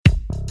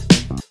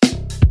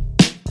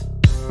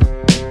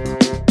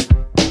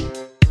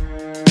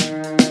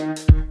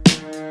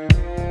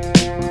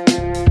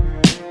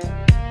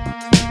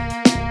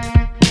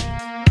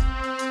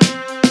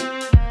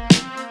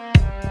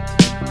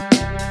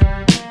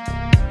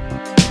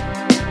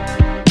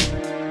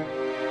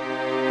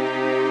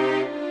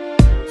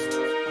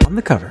On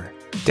the cover,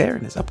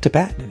 Darren is up to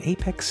bat in an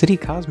Apex City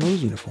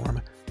Cosmos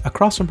uniform.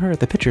 Across from her at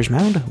the pitcher's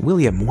mound,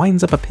 William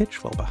winds up a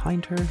pitch while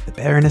behind her, the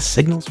Baroness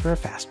signals for a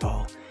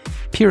fastball.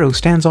 Piero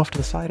stands off to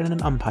the side in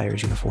an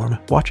umpire's uniform,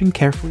 watching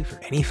carefully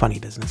for any funny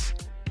business.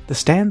 The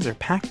stands are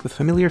packed with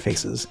familiar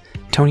faces: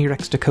 Tony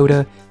Rex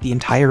Dakota, the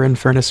entire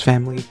Infernus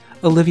family,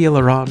 Olivia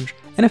Larange,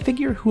 and a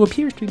figure who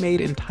appears to be made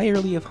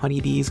entirely of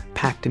honeybees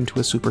packed into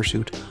a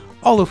supersuit,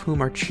 all of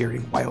whom are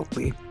cheering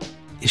wildly.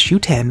 Issue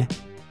 10,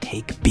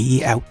 Take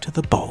B Out to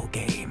the Ball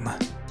Game.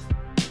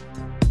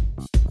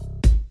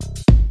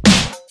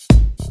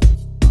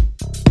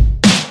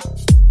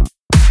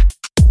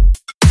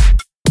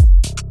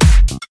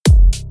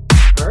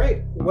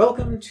 Alright,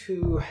 welcome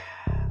to...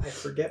 I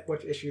forget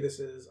which issue this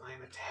is. I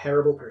am a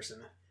terrible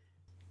person.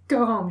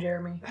 Go home,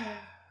 Jeremy.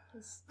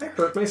 I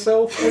hurt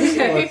myself.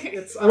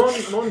 I'm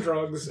on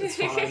drugs. It's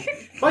fine.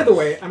 By the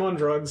way, I'm on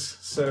drugs,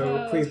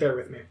 so please bear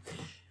with me.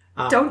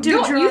 Don't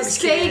do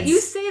drugs.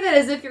 You say that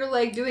as if you're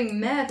like doing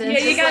meth. And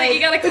you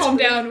gotta calm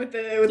down with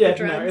the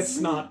drugs. No, it's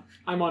not.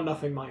 I'm on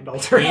nothing mind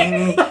altering.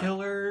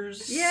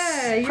 Painkillers.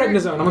 Yeah,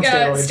 Prednisone. I'm on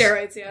steroids.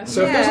 Steroids, yeah.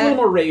 So if there's a little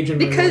more rage in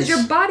my because voice,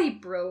 your body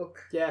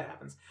broke. Yeah, it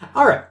happens.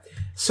 All right.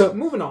 So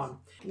moving on.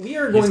 We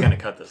are going. He's going to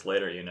cut this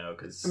later,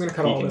 because I'm going to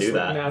cut all can this. do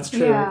that. No, that's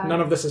true. Yeah.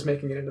 None of this is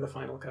making it into the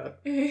final cut.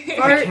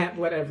 I can't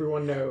let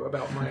everyone know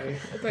about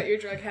your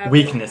drug habit.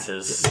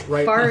 Weaknesses.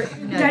 Right.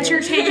 That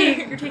you're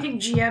taking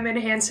GM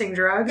enhancing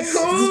drugs.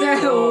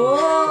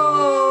 Whoa!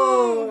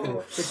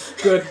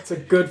 It's a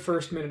good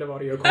first minute of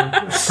audio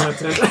content.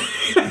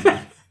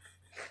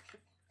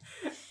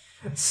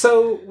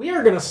 So we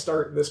are going to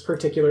start this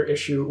particular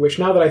issue, which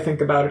now that I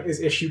think about it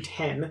is issue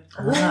 10.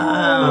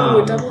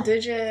 Ooh, double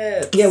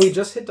digits. Yeah, we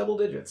just hit double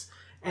digits.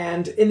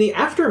 And in the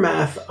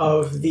aftermath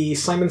of the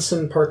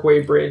Simonson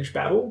Parkway Bridge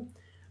battle,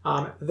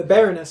 the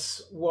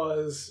Baroness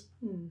was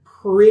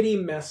pretty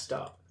messed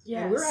up.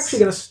 Yes. And we're actually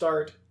going to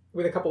start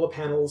with a couple of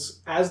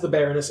panels as the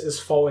Baroness is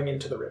falling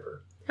into the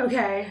river.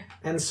 Okay.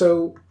 And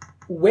so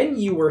when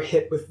you were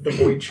hit with the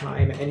Void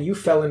Chime and you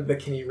fell into the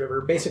Kinney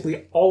River,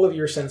 basically all of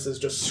your senses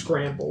just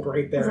scrambled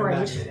right there in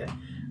that minute.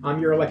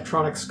 Your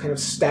electronics kind of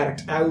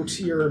staticked out,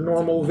 your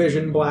normal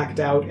vision blacked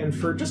out, and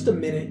for just a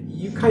minute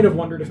you kind of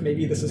wondered if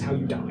maybe this is how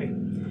you die.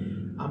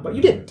 But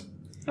you didn't.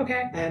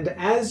 Okay. And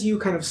as you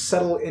kind of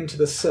settle into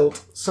the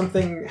silt,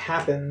 something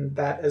happened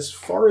that, as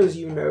far as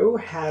you know,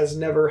 has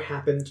never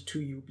happened to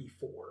you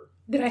before.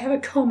 Did I have a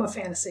coma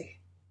fantasy?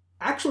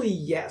 Actually,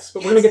 yes,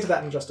 but we're going to get to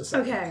that in just a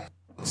second. Okay.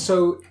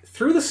 So,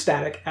 through the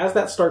static, as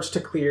that starts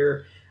to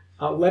clear,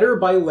 letter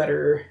by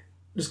letter,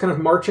 just kind of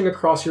marching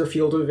across your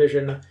field of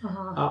vision,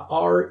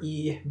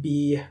 R-E-B-O-O-T.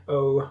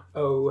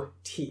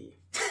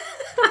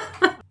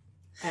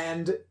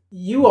 And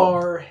you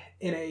are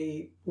in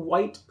a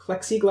white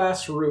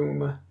plexiglass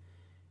room,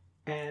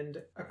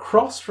 and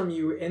across from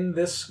you in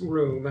this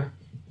room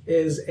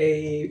is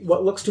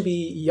what looks to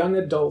be young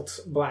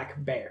adult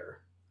black bear.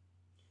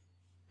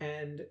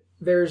 And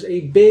there's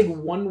a big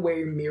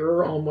one-way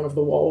mirror on one of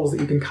the walls that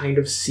you can kind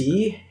of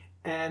see,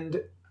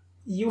 and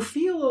you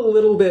feel a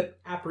little bit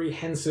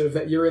apprehensive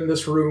that you're in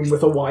this room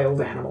with a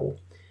wild animal.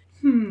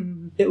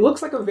 It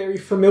looks like a very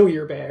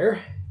familiar bear,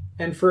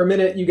 and for a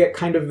minute you get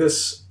kind of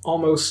this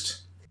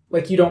almost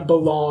like you don't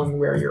belong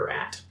where you're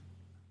at.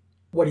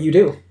 What do you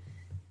do?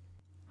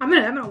 I'm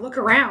gonna look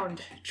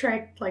around.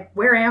 Try,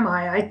 where am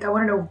I? I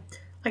want to know.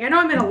 I know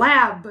I'm in a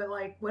lab, but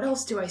what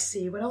else do I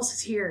see? What else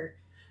is here?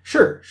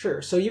 Sure.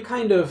 So you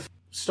kind of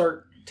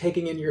start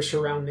taking in your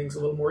surroundings a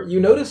little more. You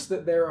notice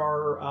that there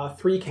are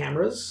 3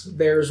 cameras.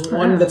 There's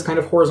one that's kind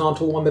of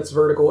horizontal, one that's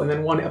vertical, and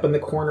then one up in the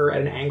corner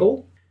at an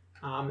angle.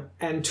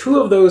 And 2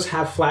 of those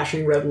have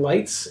flashing red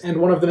lights, and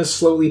one of them is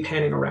slowly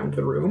panning around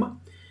the room.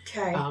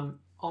 Okay. On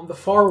the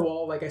far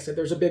wall, like I said,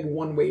 there's a big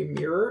one-way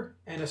mirror,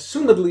 and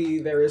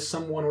assumedly there is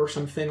someone or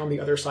something on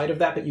the other side of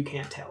that, but you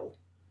can't tell.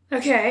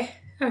 Okay.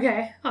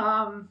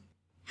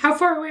 How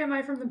far away am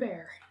I from the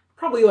bear?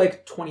 Probably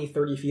 20,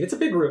 30 feet. It's a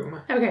big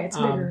room. Okay, it's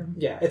a big room.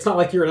 Yeah, it's not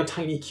like you're in a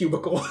tiny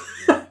cubicle.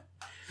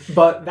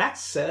 But that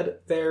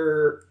said,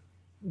 there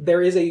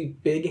is a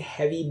big,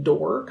 heavy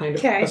door kind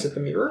of opposite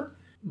the mirror.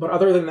 But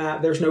other than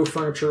that, there's no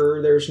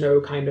furniture. There's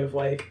no kind of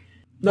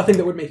nothing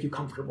that would make you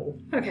comfortable.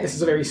 Okay. This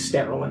is a very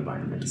sterile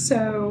environment.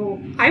 So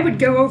I would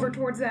go over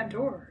towards that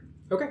door.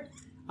 Okay.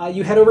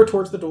 You head over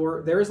towards the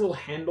door. There is a little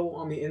handle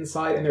on the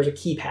inside, and there's a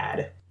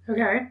keypad.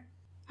 Okay.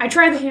 I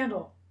try the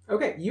handle.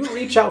 Okay, you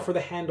reach out for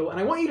the handle, and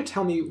I want you to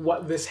tell me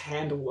what this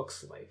hand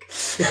looks like.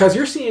 Because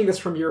you're seeing this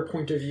from your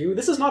point of view.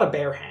 This is not a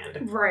bare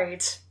hand.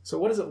 Right. So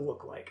what does it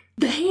look like?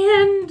 The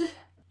hand,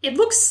 it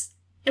looks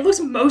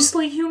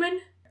mostly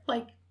human.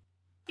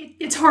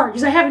 It's hard,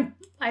 because I haven't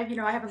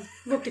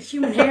looked at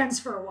human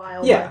hands for a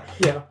while. Yeah.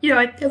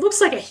 It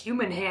looks like a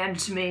human hand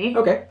to me.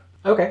 Okay.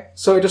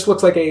 So it just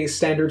looks like a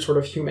standard sort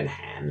of human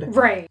hand.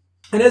 Right.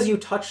 And as you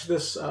touch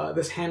this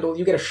handle,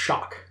 you get a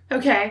shock.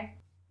 Okay.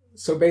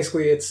 So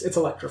basically, it's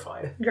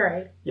electrified.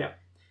 Right. Yeah.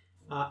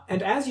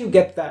 And as you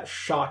get that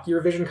shock,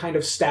 your vision kind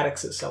of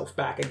statics itself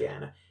back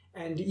again.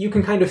 And you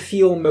can kind of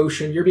feel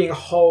motion. You're being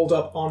hauled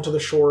up onto the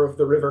shore of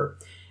the river.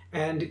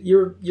 And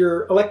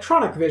your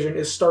electronic vision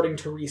is starting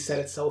to reset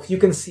itself. You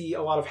can see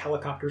a lot of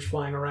helicopters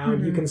flying around.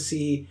 Mm-hmm. You can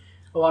see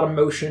a lot of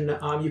motion.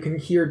 You can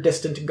hear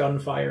distant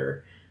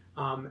gunfire.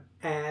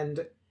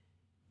 And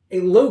a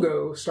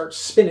logo starts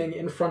spinning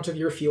in front of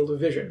your field of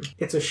vision.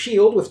 It's a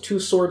shield with 2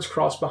 swords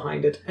crossed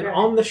behind it. And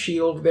on the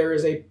shield, there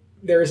is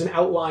an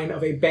outline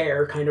of a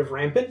bear kind of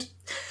rampant.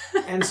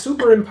 And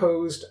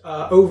superimposed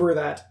over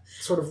that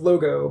sort of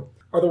logo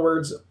are the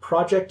words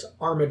Project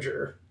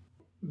Armiger.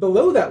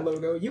 Below that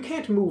logo, you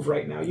can't move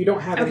right now. You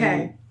don't have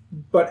any.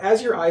 But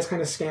as your eyes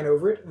kind of scan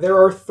over it,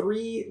 there are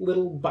 3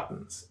 little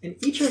buttons. And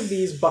each of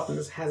these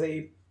buttons has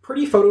a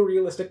pretty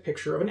photorealistic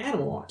picture of an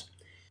animal on it.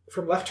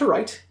 From left to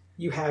right,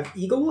 you have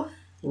eagle,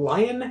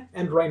 lion,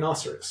 and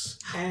rhinoceros.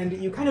 And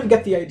you kind of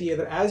get the idea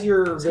that as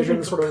your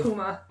vision sort of...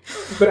 Puma.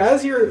 But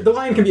as the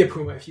lion can be a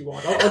puma if you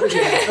want. I'll give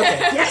you that.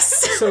 Okay.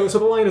 Yes! So the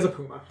lion is a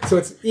puma. So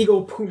it's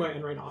eagle, puma,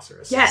 and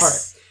rhinoceros.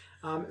 Yes!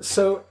 All right.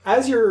 So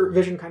as your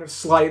vision kind of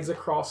slides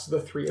across the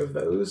 3 of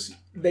those,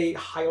 they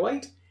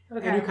highlight,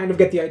 and you kind of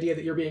get the idea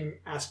that you're being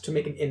asked to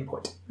make an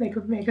input. Make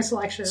a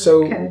selection.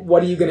 So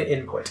what are you going to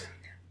input?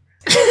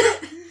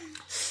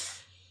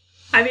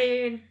 I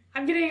mean,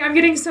 I'm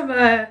getting some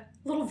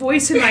little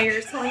voice in my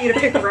ears telling you to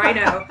pick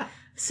rhino.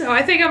 So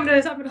I think I'm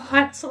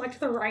gonna select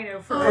the rhino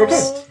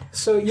first. Okay.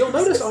 So you'll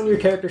notice on your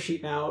character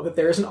sheet now that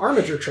there is an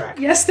Armiger track.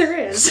 Yes, there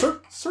is.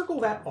 Circle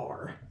that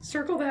R.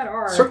 Circle that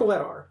R. Circle that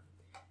R.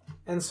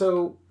 And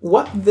so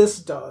what this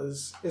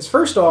does is,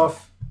 first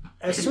off,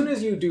 as soon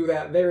as you do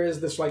that, there is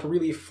this like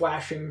really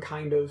flashing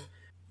kind of,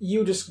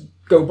 you just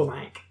go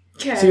blank.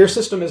 Okay. So your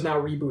system is now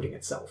rebooting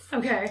itself.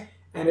 Okay.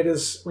 And it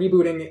is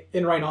rebooting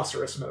in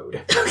rhinoceros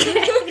mode.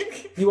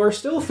 Okay. You are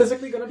still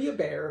physically going to be a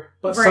bear,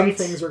 but some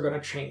things are going to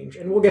change.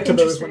 And we'll get to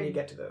those when you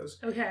get to those.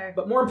 Okay.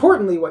 But more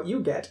importantly, what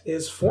you get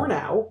is, for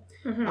now,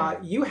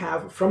 you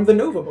have, from the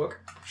Nova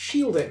book,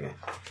 shielding.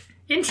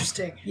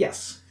 Interesting.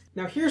 Yes.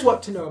 Now here's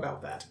what to know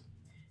about that.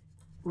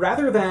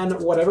 Rather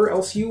than whatever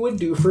else you would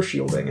do for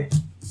shielding,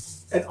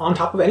 and on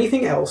top of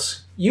anything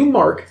else, you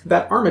mark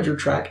that Armiger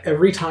track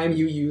every time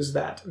you use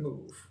that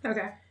move.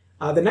 Okay.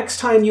 The next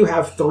time you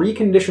have 3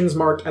 conditions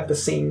marked at the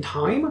same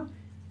time,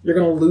 you're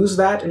going to lose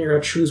that, and you're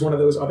going to choose one of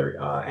those other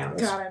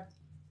animals. Got it.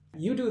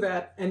 You do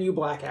that, and you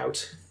black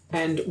out,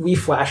 and we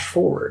flash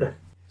forward.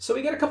 So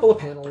we get a couple of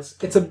panels.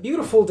 It's a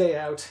beautiful day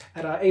out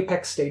at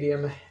Apex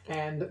Stadium,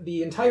 and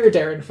the entire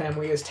Darren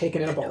family is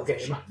taken in a ball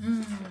game.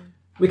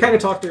 We kind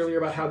of talked earlier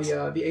about how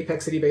the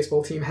Apex City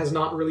baseball team has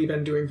not really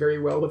been doing very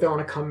well, but they're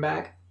on a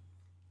comeback.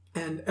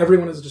 And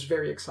everyone is just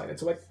very excited.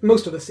 So, like,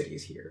 most of the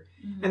city's here.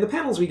 And the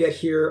panels we get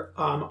here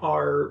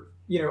are,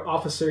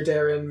 Officer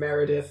Darren,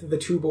 Meredith, the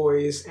 2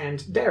 boys, and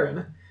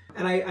Darren.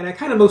 And I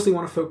kind of mostly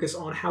want to focus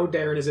on how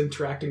Darren is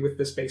interacting with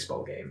this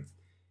baseball game.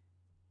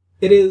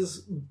 It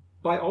is,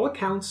 by all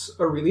accounts,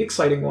 a really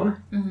exciting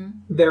one.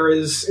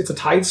 It's a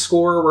tied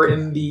score. We're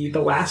in the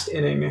last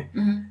inning.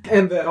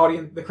 And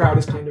the crowd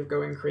is kind of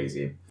going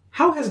crazy.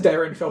 How has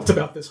Darren felt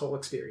about this whole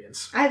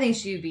experience? I think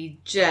she'd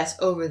be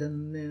just over the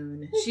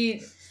moon.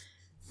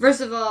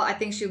 First of all, I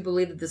think she would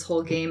believe that this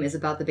whole game is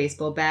about the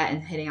baseball bat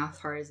and hitting off as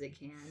hard as it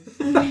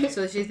can.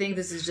 So she thinks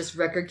this is just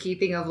record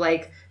keeping of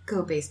like,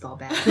 go baseball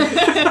bat.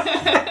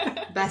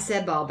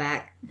 Basketball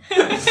back.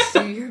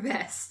 Do your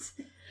best.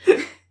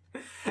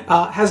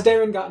 Has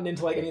Darren gotten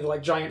into like any of the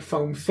like giant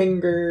foam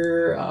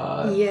finger?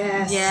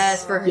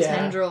 Yes, for her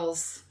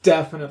tendrils.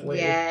 Definitely.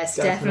 Yes,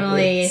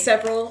 definitely.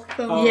 Several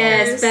foam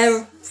Yes,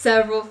 fingers.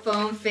 several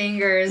foam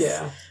fingers.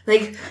 Yeah.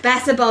 Like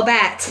basketball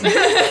bat.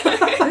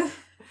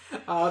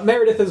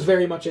 Meredith is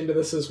very much into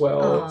this as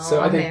well.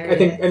 So I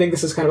think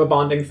this is kind of a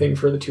bonding thing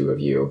for the 2 of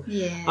you.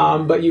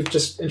 Yeah. But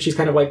and she's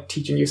kind of like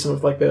teaching you some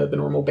of like the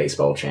normal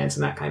baseball chants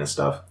and that kind of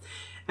stuff.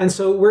 And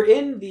so we're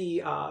in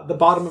the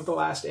bottom of the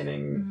last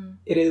inning.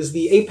 It is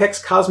the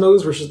Apex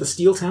Cosmos versus the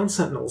Steeltown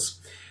Sentinels.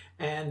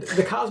 And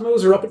the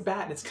Cosmos are up at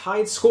bat, and it's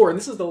tied score, and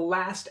this is the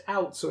last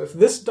out. So if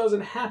this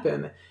doesn't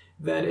happen,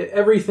 then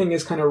everything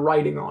is kind of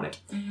riding on it.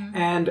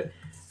 And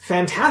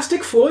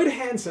fantastic Floyd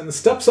Hansen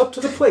steps up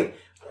to the plate,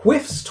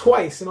 whiffs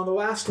twice, and on the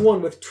last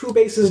one, with 2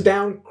 bases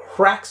down,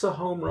 cracks a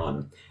home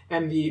run.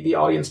 And the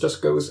audience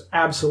just goes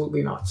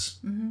absolutely nuts.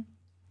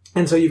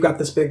 And so you've got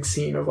this big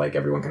scene of like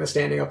everyone kind of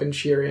standing up and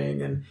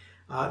cheering, and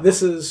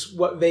this is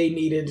what they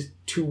needed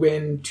to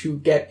win to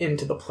get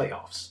into the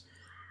playoffs.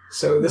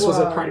 So this was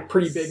a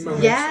pretty big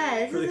moment.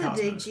 Yeah, for the this is a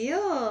big Cosmos.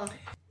 deal.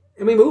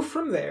 And we move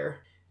from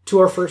there to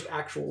our first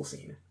actual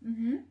scene.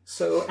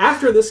 So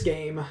after this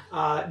game,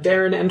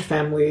 Darren and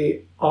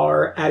family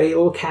are at a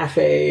little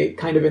cafe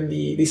kind of in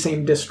the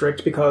same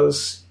district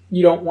because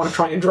you don't want to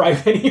try and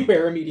drive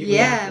anywhere immediately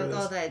after with this.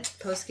 all that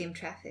post-game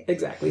traffic.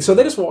 Exactly. So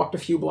they just walked a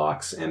few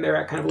blocks, and they're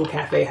at kind of a little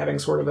cafe having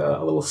sort of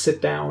a little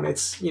sit-down.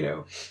 It's,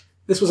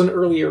 this was an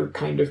earlier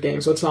kind of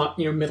game, so it's not,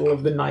 middle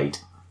of the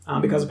night,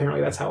 because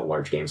apparently that's how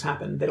large games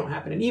happen. They don't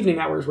happen in evening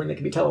hours when they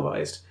can be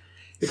televised,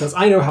 because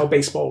I know how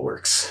baseball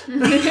works.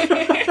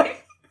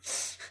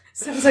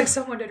 Sounds like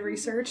someone did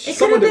research. It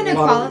could have been a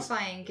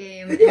qualifying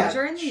game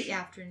during the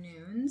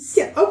afternoons.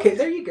 Yeah, okay,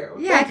 there you go.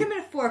 Yeah, it could have been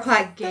a 4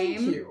 o'clock game.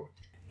 Thank you.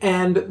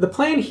 And the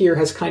plan here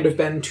has kind of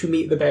been to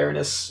meet the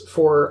Baroness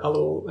for a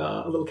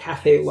little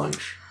cafe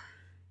lunch.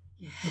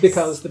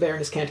 Because the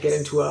Baroness can't get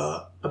into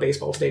a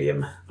baseball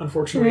stadium,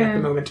 unfortunately, at the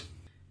moment.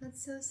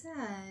 That's so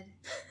sad.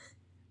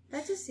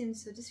 That just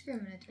seems so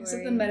discriminatory. Is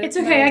it the It's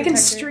okay, I can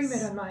stream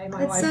it on my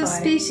That's Wi-Fi.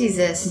 so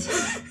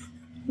speciesist.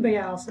 But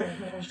yeah, also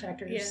metal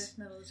detectors.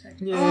 Yeah, metal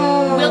detector. Yeah.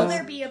 Oh. Will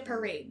there be a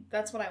parade?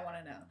 That's what I want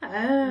to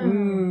know. Oh.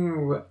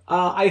 Ooh.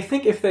 I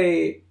think if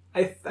they...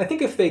 I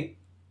think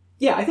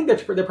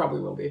there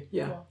probably will be.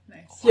 Yeah. Cool.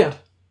 Nice. Yeah.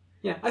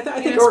 Yeah. I think...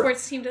 And a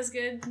sports team does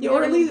good. Yeah,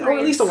 or at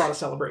least a lot of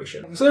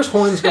celebration. So there's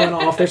horns going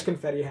off, there's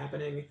confetti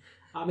happening.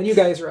 And you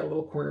guys are at a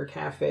little corner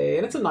cafe,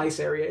 and it's a nice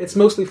area. It's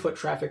mostly foot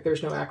traffic.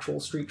 There's no actual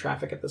street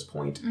traffic at this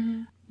point,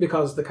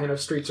 because the kind of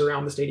streets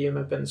around the stadium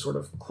have been sort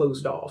of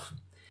closed off.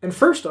 And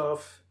first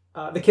off,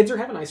 the kids are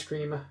having ice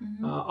cream.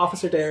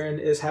 Officer Darren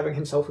is having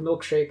himself a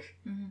milkshake.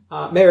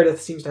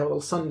 Meredith seems to have a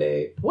little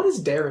sundae. What is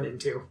Darren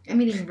into?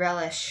 I'm eating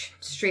relish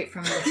straight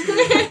from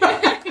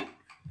the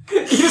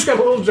tea. He just got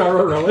a little jar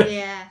of relish.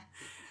 Yeah.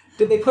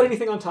 Did they put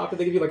anything on top? Did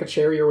they give you like a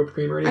cherry or whipped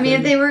cream or anything? I mean,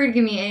 if they were going to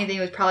give me anything, it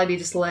would probably be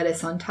just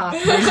lettuce on top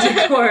for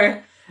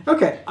decor.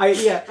 Okay,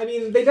 I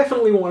mean, they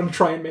definitely wanted to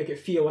try and make it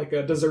feel like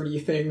a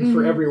desserty thing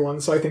for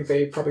everyone, so I think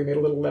they probably made a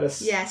little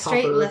lettuce Yeah,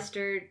 straight topper.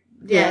 mustard.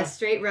 Yeah,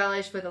 straight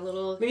relish with a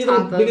little Maybe a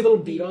top little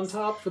of bead on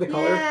top for the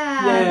color.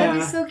 Yeah,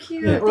 that'd be so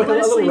cute. Yeah, or like a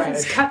Honestly, little if it's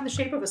radish. cut in the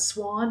shape of a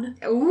swan.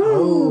 Ooh.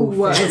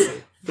 Oh,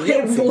 fancy.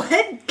 Fancy.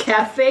 What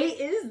cafe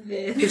is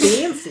this?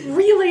 Fancy.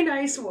 Really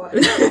nice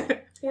one.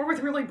 Or with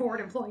really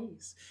bored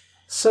employees.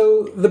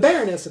 So the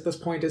Baroness at this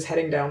point is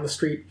heading down the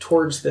street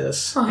towards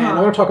this, and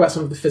I want to talk about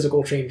some of the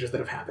physical changes that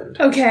have happened.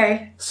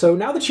 Okay. So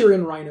now that you're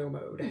in Rhino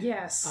mode,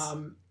 Yes.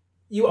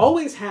 you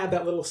always had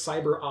that little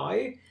cyber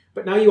eye,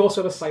 but now you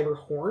also have a cyber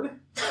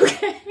horn.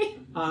 Okay.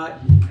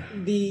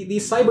 The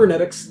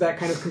cybernetics that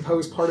kind of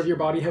compose part of your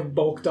body have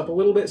bulked up a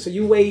little bit, so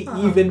you weigh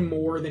even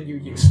more than you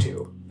used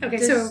to. Okay,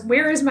 so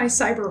where is my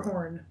cyber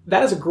horn?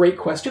 That is a great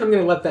question. I'm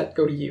going to let that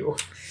go to you.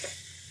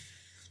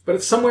 But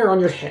it's somewhere on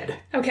your head.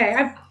 Okay,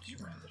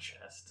 The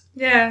chest.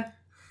 yeah.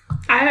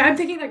 I'm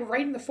thinking like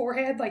right in the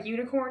forehead, like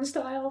unicorn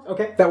style.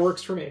 Okay, that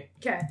works for me.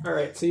 Okay. All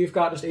right, so you've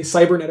got just a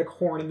cybernetic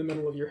horn in the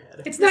middle of your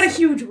head. It's not a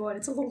huge one.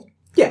 It's a little...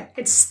 Yeah.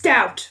 It's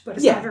stout, but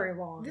it's Yeah. not very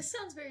long. This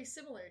sounds very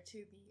similar to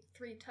the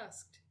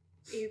three-tusked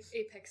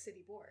Apex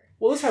City boar.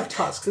 Well, let's have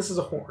tusks. This is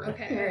a horn.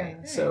 Okay, Yeah.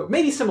 alright. So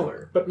maybe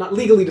similar, but not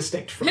legally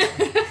distinct from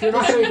it. You're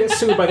not going to get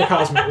sued by the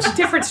Cosmos.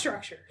 Different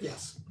structure.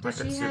 Yes. I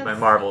could she suit have- by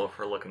Marvel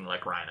for looking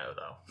like Rhino,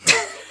 though.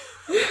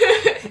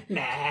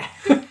 Nah.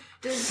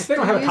 Does, They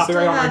don't have a do you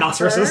copyright still on have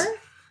rhinocerices. fur?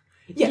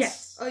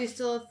 Yes. Oh, you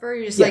still have fur?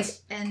 You're just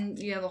Yes. like, and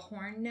you have a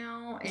horn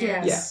now? And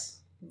Yes.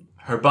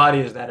 Her body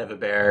is that of a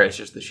bear, it's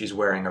just that she's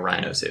wearing a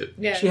rhino suit.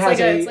 Yeah, She it's has like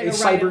a it's like rhino.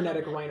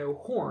 cybernetic rhino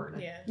horn,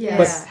 Yeah. Yeah.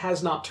 but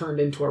has not turned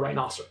into a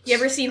rhinoceros. You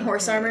ever seen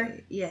horse armor?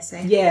 Yes,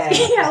 I Yeah.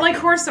 Yeah, like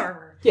horse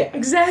armor. Yeah.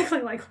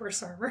 Exactly like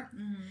horse armor.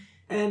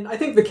 And I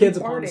think the kids,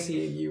 upon Barney.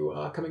 seeing you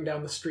coming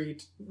down the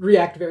street,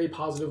 react very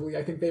positively.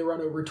 I think they run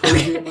over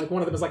towards you, and like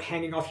one of them is like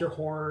hanging off your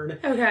horn.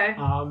 Okay.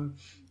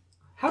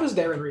 How does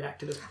Darren react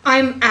to this?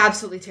 I'm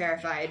absolutely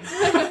terrified.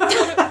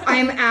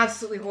 I'm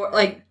absolutely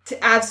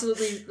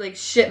absolutely like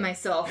shit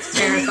myself,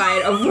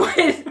 terrified of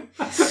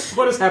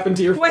What has happened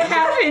to your? what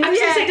happened. I was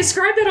gonna say, Yeah,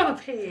 describe that on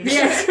the page.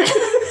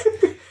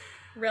 yeah.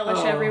 Relish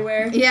Oh.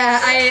 everywhere. Yeah,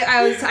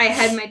 I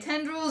had my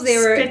tendrils. They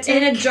were Spitting.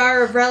 in a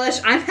jar of relish.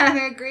 I'm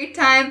having a great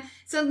time.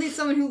 Suddenly,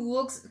 someone who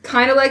looks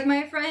kind of like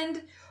my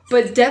friend,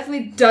 but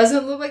definitely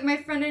doesn't look like my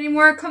friend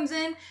anymore, comes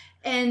in.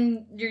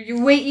 And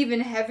you weigh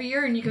even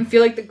heavier, and you can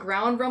feel like the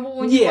ground rumble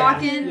when you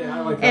walk in. Yeah, I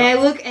like that. And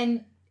I look,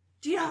 and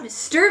do you know how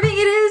disturbing it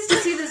is to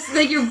see this,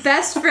 like your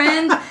best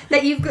friend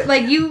that you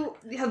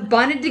have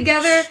bonded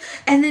together,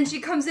 and then she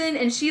comes in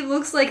and she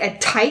looks like a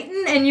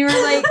titan, and you're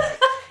like,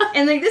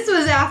 and like this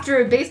was after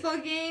a baseball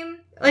game,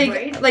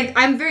 Right. like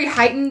I'm very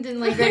heightened and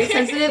like very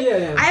sensitive.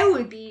 Yeah. I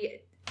would be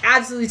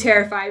absolutely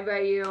terrified by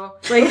you,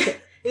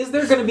 like. Is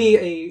there going to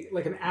be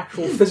an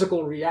actual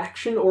physical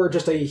reaction, or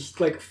just a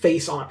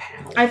face on a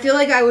panel? I feel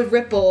like I would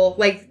ripple,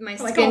 like my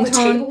Like skin all the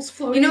tone. tables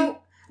floating. You know,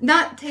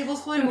 not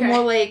tables floating, Okay. but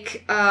more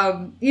like,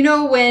 you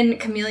know, when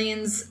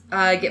chameleons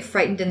get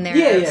frightened in their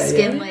Yeah,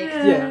 skin,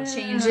 yeah.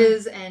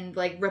 changes and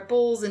like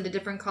ripples into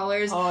different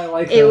colors. Oh, I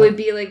like It that. would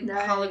be like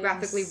Nice.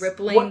 holographically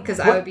rippling What- because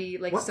I what- would be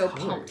like what so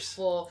colors? pumped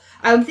full.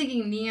 I'm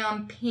thinking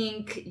neon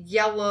pink,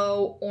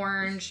 yellow,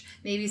 orange,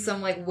 maybe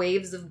some like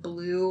waves of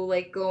blue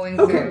like going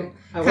Okay. through.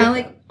 I like Kind of that.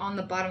 like on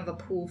the bottom of a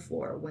pool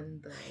floor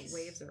when the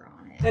waves are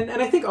on it.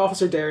 And I think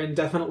Officer Darren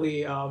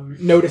definitely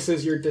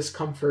notices your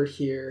discomfort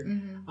here,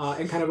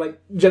 and kind of like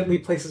gently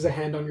places a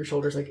hand on your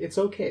shoulders, like, it's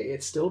okay,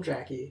 it's still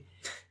Jackie.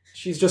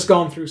 She's just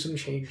gone through some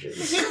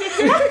changes.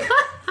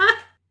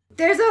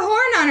 There's a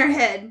horn on her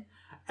head.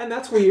 And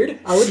that's weird,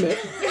 I'll admit.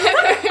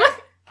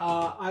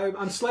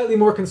 I'm slightly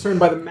more concerned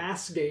by the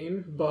mass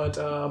gain, but,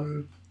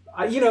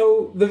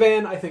 the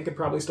van, I think, could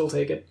probably still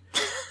take it.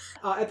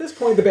 At this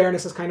point, the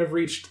Baroness has kind of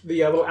reached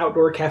the little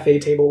outdoor cafe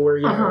table where,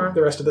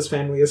 the rest of this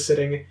family is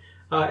sitting.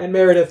 And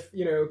Meredith,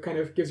 kind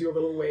of gives you a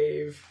little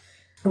wave.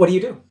 What do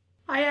you do?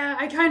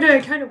 I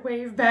kind of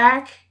wave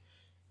back,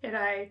 and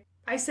I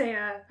say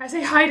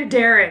hi to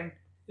Darren.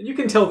 And you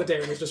can tell that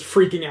Darren is just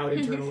freaking out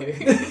internally.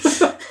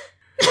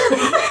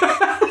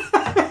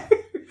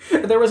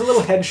 There was a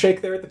little head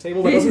shake there at the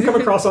table that doesn't come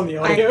across on the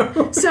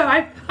audio. So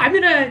I'm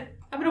gonna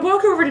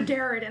walk over to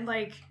Darren and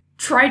like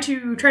try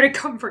to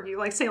comfort you,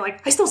 like say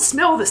like I still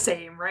smell the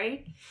same,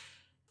 right?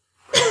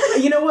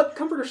 You know what?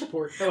 Comfort or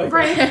support. I like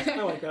Right. that.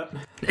 I like that.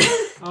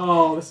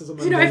 Oh, this is a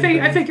You know, I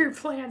mundane figure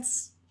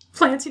plants,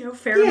 you know,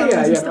 thing. pheromones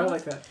Yeah, and no, stuff. I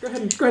like that. Go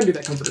ahead and do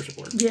that comfort or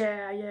support.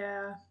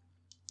 Yeah.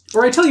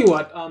 Or I tell you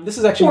what, this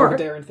is actually more of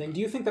a Or- Darren thing. Do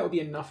you think that would be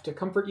enough to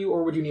comfort you,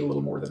 or would you need a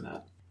little more than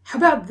that? How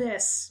about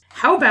this?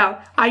 How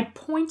about I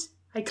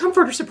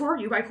comfort or support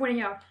you by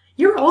pointing out,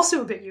 you're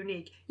also a bit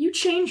unique. You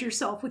change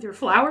yourself with your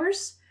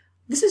flowers.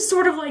 This is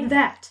sort of like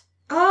that.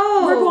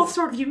 Oh. We're both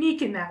sort of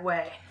unique in that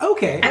way.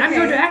 Okay. And I'm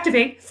going to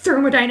activate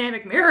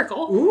Thermodynamic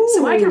Miracle,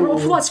 so I can roll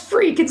Ooh. plus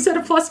freak instead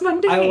of plus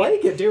mundane. I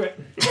like it. Do it.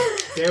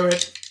 Do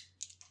it.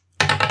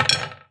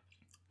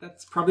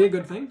 That's probably a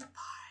good thing.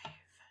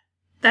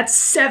 That's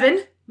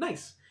 7.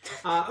 Nice.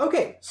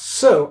 Okay,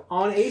 so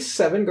on a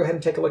 7, go ahead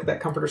and take a look at that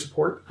comfort or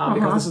support,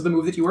 because this is the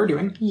move that you are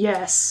doing.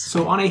 Yes.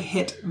 So on a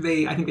hit,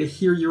 I think they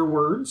hear your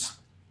words.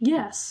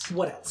 Yes.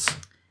 What else?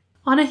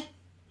 On a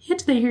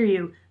hit, they hear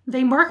you.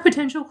 They mark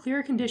potential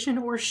clear condition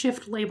or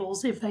shift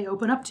labels if they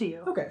open up to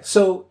you. Okay,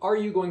 so are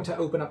you going to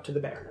open up to the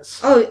Baroness?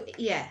 Oh,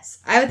 yes.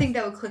 I would think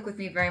that would click with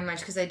me very much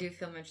because I do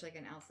feel much like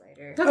an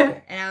outsider.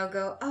 Okay. And I would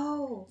go,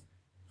 oh,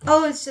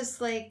 it's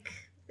just like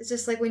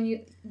when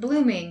you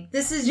blooming.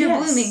 This is your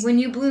Yes. blooming. When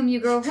you bloom,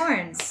 you grow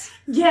horns.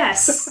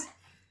 Yes.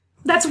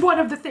 That's one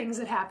of the things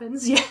that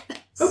happens. Yes.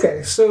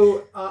 Okay,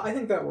 so I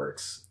think that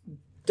works.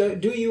 Do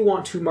you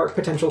want to mark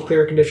potential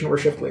clear condition or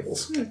shift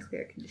labels? I'm gonna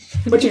clear condition.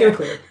 What you gonna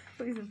clear?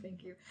 Please and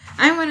thank you.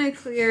 I'm gonna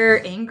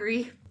clear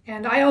angry.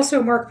 And I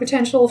also mark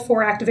potential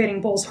for activating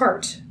Bull's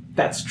heart,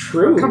 That's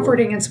true.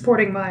 comforting and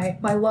supporting my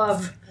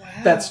love.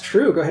 That's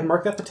true. Go ahead and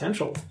mark that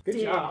potential. Good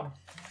Yeah. job.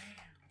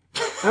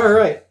 All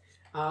right.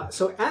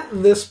 So at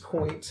this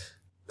point,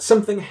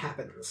 something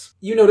happens.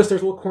 You notice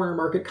there's a little corner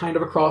market kind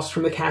of across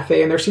from the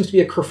cafe, and there seems to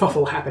be a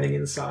kerfuffle happening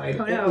inside.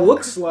 Oh, no.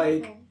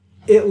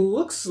 It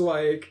looks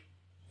like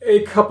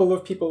a couple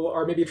of people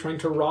are maybe trying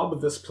to rob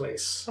this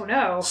place. Oh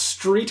no.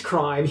 Street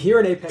crime here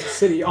in Apex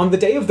City on the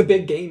day of the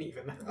big game,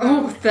 even.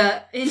 Oh,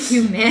 the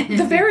inhumanity.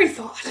 The very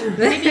thought.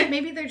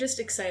 Maybe they're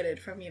just excited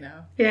from,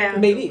 Yeah.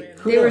 Maybe.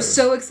 Who They were knows?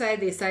 so excited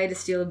they decided to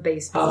steal a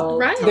baseball.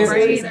 Right. Tom There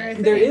Brady. is, Right.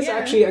 there is Yeah.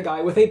 actually a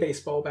guy with a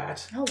baseball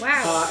bat. Oh,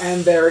 wow.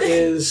 And there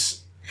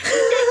is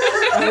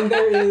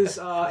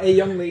a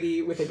young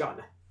lady with a gun.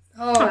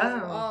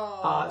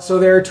 So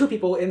there are two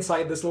people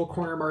inside this little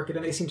corner market,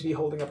 and they seem to be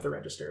holding up the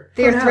register.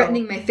 They are Oh, no.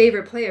 threatening my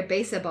favorite player,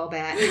 baseball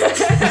bat.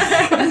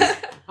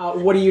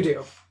 What do you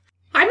do?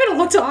 I'm going to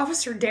look to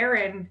Officer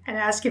Darren and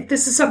ask if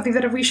this is something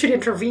that we should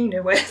intervene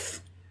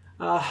with.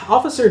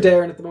 Officer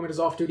Darren at the moment is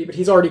off duty, but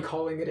he's already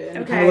calling it in. He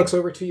kind Okay. of looks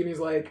over to you and he's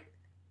like,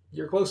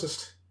 "You're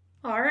closest."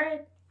 All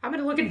right. I'm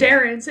going to look at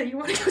Darren and say, you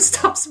want to go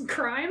stop some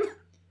crime?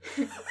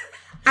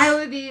 I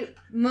would be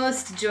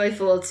most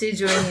joyful to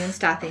join you in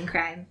stopping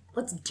crime.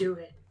 Let's do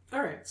it.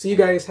 All right. So you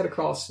guys head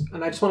across,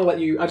 and I just want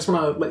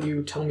to let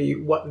you tell me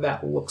what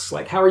that looks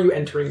like. How are you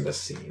entering this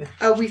scene?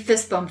 Oh, we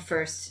fist bumped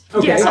first.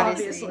 Okay. Yes,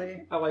 Obviously.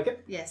 obviously. I like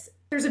it. Yes.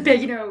 There's a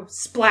big,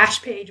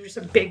 splash page, which is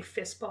a big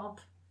fist bump.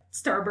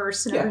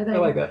 Starburst and Yeah, everything. I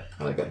like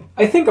that.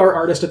 I think our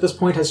artist at this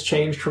point has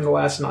changed from the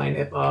last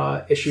 9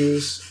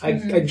 issues.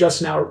 I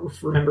just now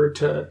remembered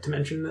to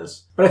mention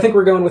this, but I think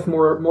we're going with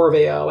more of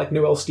a like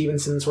Noelle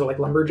Stevenson sort of like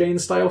Lumberjane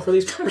style for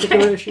these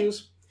particular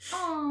issues.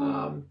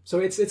 So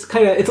it's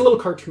a little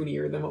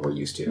cartoonier than what we're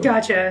used to.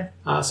 Gotcha.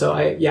 So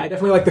I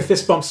definitely like the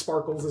fist bump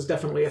sparkles is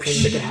definitely a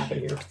thing that can happen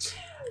here.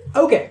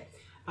 Okay.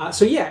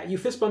 So yeah, you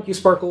fist bump, you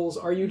sparkles.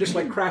 Are you just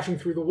like crashing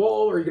through the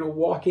wall, or are you going to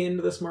walk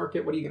into this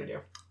market? What are you going to do?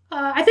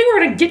 I think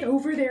we're going to get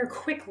over there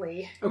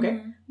quickly,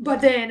 Okay.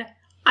 but then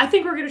I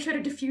think we're going to try to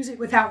defuse it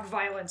without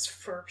violence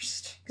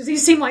first. Because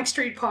these seem like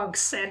street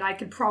punks, and I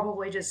could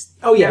probably just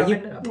Oh, yeah, go you-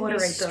 and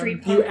obliterate them.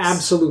 Street You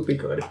absolutely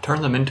could.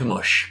 Turn them into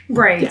mush.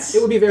 Right. It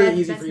would be very That's-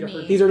 easy for that's you to me.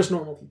 hurt. These are just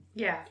normal people.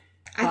 Yeah.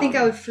 I think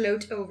I would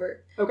float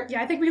over.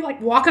 Yeah, I think we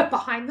walk up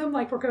behind them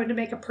like we're going to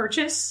make a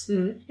purchase.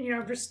 Mhm.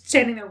 And, just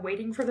standing there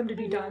waiting for them to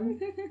be done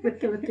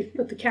with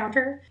the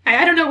counter.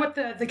 I don't know what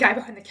the guy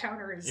behind the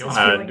counter is You feeling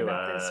want to do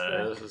about this.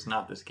 But... this is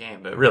not this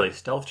game, but really,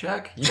 stealth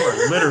check? You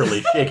are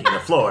literally shaking the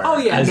floor Oh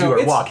yeah, as no, you are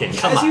it's- walking.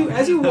 Come as on.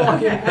 as you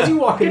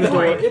walk in Good the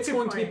door, point, it's good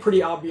going to be point.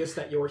 pretty obvious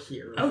that you're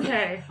here.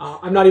 Okay.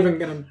 I'm not even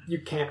gonna. You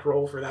can't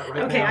roll for that right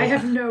now. Okay, I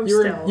have no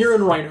You're stealth. you're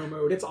in Rhino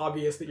mode. It's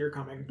obvious that you're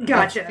coming.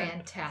 Gotcha. That's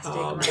fantastic.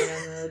 Um,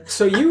 Rhino mode.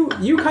 So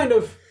you kind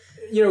of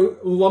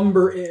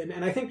lumber in,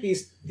 and I think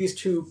these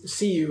two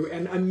see you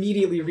and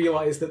immediately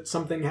realize that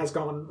something has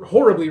gone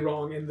horribly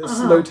wrong in this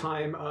low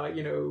time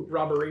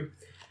robbery.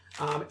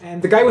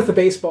 And the guy with the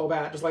baseball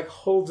bat just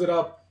holds it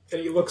up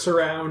and he looks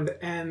around,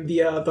 and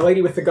the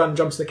lady with the gun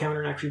jumps to the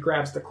counter and actually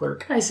grabs the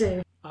clerk. I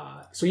see.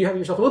 So you have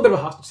yourself a little bit of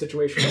a hostage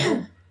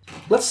situation.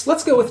 Let's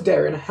go with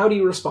Darren. How do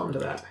you respond to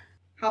that?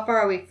 How far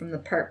are we from the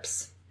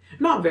perps?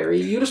 Not very.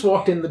 You just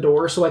walked in the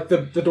door, so like the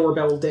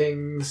doorbell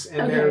dings,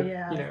 and Okay, they're,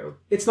 yeah. you know,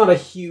 it's not a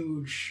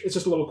huge, it's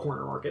just a little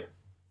corner market.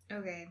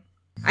 Okay.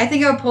 I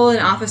think I would pull an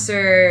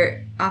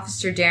Officer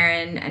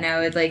Darren, and I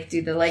would like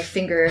do the like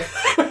finger.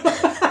 So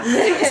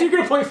you're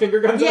gonna point finger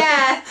guns at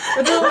Yeah,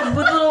 with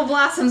little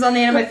blossoms on the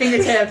end of my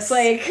fingertips,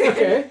 like.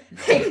 Okay.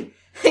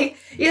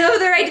 You have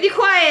the right to be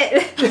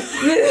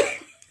quiet.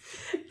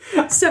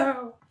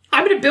 So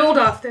I'm going to build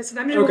off this, and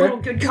I'm going to do Okay. a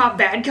little good cop,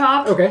 bad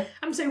cop. Okay.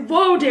 I'm going to say,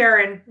 whoa,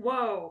 Darren,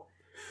 whoa.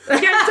 I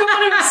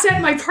don't want to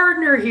upset my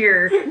partner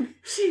here.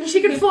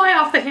 She could fly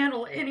off the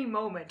handle any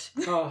moment.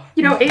 Oh.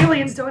 You know,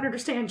 aliens don't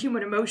understand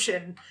human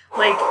emotion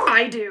like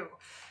I do.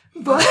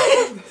 But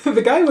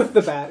The guy with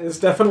the bat is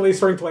definitely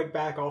starting to like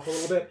back off a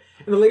little bit,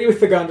 and the lady with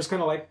the gun just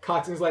kind of like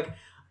cocks and is like,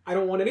 "I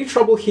don't want any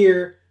trouble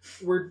here.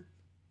 We're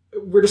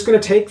just gonna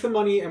take the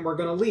money and we're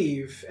gonna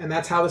leave, and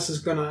that's how this is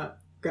gonna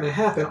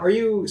happen." Are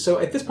you? So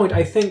at this point,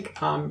 I think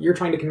you're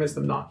trying to convince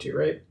them not to,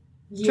 right?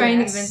 Trying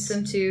to yes. convince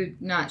them to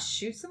not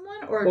shoot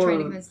someone, or Or- trying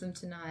to convince them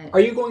to not.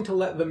 Are you going to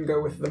let them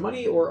go with the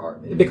money,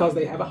 because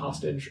they have a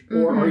hostage,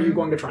 or are you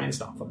going to try and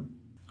stop them?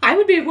 I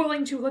would be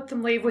willing to let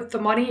them leave with the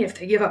money if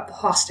they give up the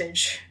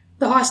hostage.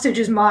 The hostage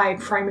is my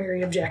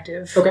primary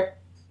objective. Okay.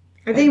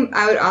 I think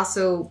I would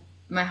also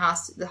the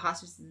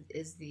hostage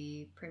is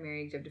the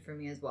primary objective for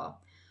me as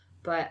well,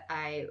 but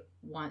I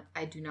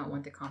do not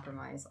want to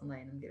compromise on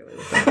letting them get away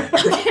with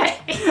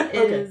it.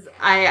 It is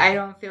I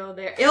don't feel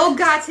their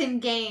ill-gotten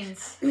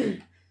gains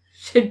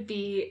should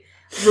be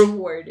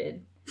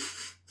rewarded.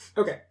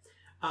 Okay.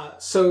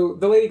 So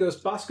the lady goes,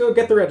 "Bosco,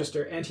 get the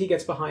register," and he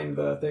gets behind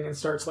the thing and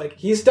starts like,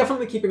 he's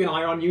definitely keeping an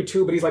eye on you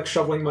too, but he's like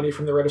shoveling money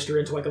from the register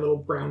into like a little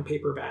brown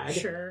paper bag.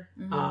 Sure.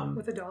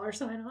 With a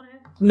 $sign on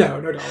it? No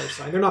dollar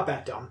sign. They're not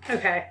that dumb.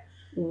 Okay.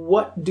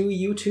 What do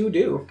you two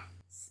do?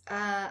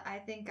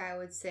 I think I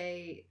would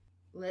say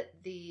let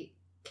the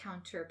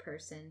counter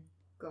person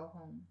go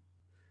home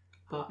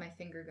with my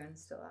finger gun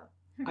still out.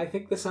 I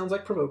think this sounds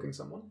like provoking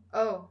someone.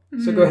 Oh,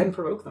 So go ahead and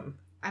provoke them.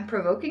 I'm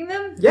provoking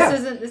them? Yeah.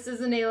 This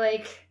isn't a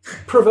like.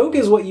 Provoke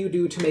is what you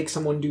do to make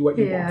someone do what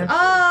you Yeah. want.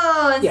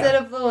 Oh, instead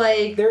Yeah. of the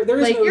like, There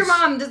is like no your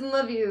mom doesn't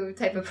love you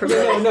type of No,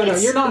 provoke. no,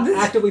 you're not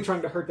actively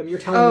trying to hurt them. You're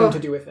telling them to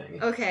do a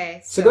thing.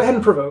 Okay. So go ahead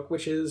and provoke,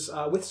 which is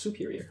with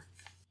superior.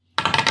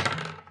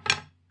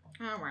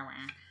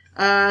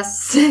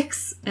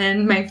 6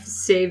 and my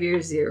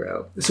savior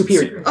 0.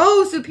 Superior.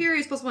 Oh, superior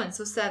is +1,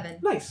 so 7.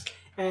 Nice.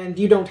 And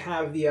you don't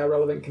have the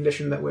relevant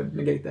condition that would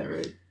negate that,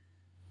 right?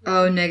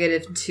 Oh,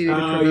 -2 to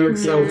Oh, you're provoke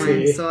someone,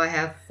 guilty. so I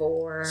have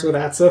 4. So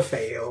that's a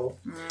fail.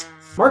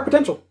 Mark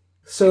potential.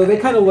 So they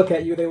kind of look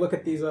at you. They look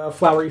at these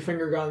flowery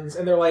finger guns,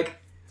 and they're like,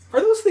 "Are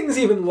those things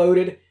even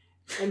loaded?"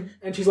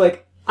 And she's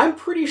like, "I'm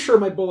pretty sure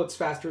my bullet's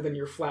faster than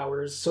your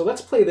flowers, so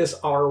let's play this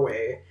our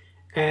way."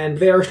 And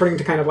they are starting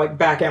to kind of like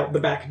back out the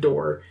back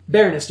door.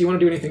 Baroness, do you want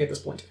to do anything at this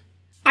point?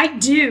 I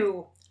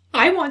do.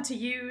 I want to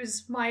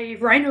use my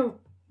rhino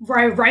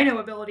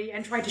ability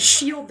and try to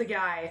shield the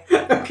guy.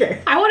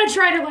 Okay. I want to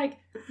try to like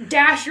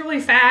dash really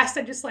fast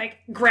and just like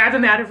grab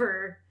him out of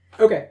her.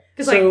 Okay.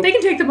 Because So- like they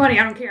can take the money,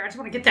 I don't care. I just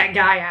want to get that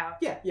guy out.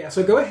 Yeah.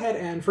 So go ahead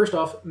and first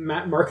off,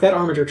 mark that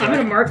armature track. I'm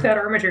gonna mark that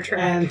armature track.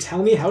 And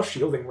tell me how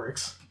shielding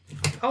works.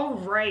 All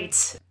right.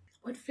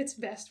 What fits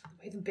best with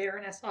the way the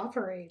Baroness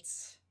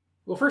operates?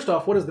 Well, first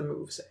off, what does the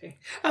move say?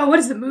 Oh, what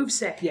does the move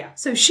say? Yeah.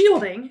 So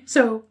shielding,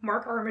 so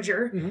mark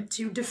armature,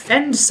 to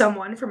defend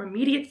someone from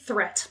immediate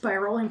threat by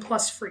rolling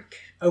plus freak.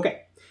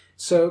 Okay.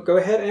 So go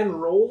ahead and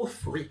roll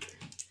freak.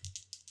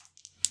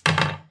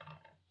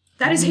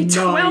 That is a Nice.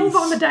 12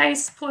 on the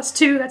dice, plus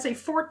 2, that's a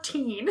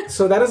 14.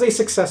 So that is a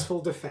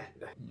successful defend.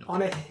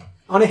 On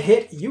a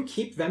hit, you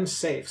keep them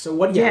safe. So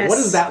what Yes.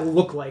 does that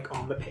look like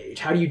on the page?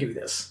 How do you do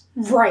this?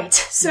 Right,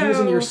 so...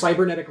 Using your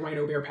cybernetic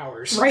rhino bear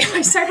powers. Right,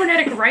 my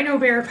cybernetic rhino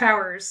bear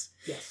powers.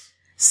 Yes.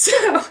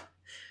 So,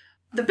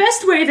 the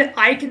best way that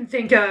I can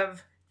think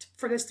of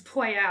for this to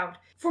play out,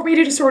 for me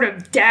to just sort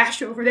of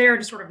dash over there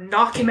and just sort of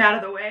knock him out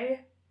of the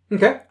way,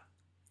 Okay.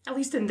 at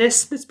least in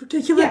this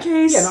particular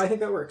case. Yeah, no, I think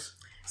that works.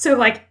 So,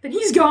 like, then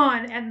he's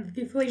gone, and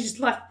the police just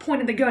left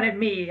pointing the gun at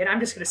me, and I'm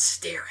just gonna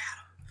stare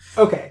at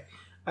him. Okay.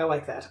 I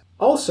like that.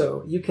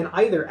 Also, you can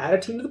either add a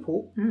team to the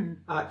pool,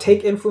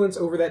 take influence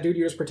over that dude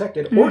you just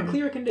protected, or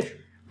clear a condition.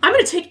 I'm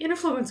gonna take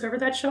influence over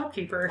that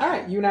shopkeeper.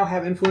 Alright, you now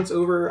have influence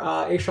over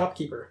a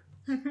shopkeeper.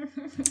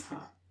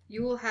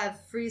 You will have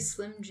free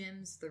Slim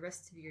Jims the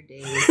rest of your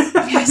days.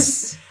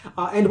 Yes!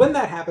 And when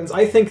that happens,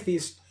 I think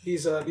these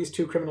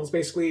two criminals,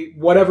 basically,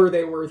 whatever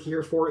they were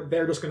here for,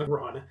 they're just going to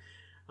run.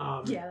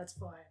 Yeah, that's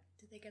fine.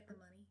 Did they get the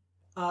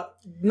money?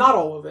 Not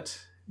all of it,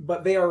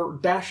 but they are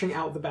dashing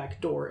out the back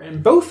door.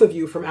 And both of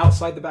you from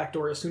outside the back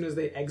door, as soon as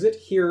they exit,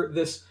 hear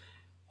this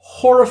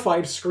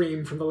horrified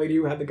scream from the lady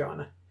who had the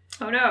gun.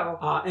 Oh no.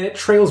 And it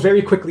trails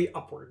very quickly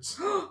upwards.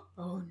 Oh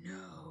no.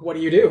 What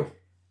do?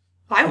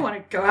 I want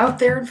to go out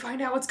there and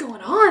find out what's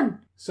going on.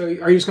 So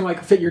are you just going to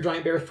like fit your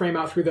giant bear frame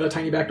out through the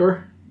tiny back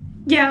door?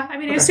 Yeah, I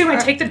mean, I assume I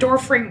take the door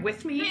frame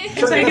with me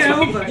Sure, as I that's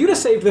go. fine. But You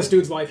just saved this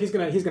dude's life. He's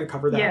gonna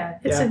cover that. yeah,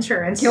 it's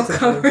insurance. He'll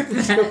cover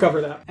that. He'll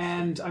cover that.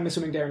 And I'm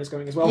assuming Darren is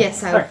going as well.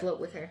 Yes, I All will right. float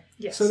with her.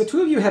 Yes. So the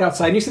two of you head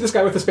outside, and you see this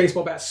guy with this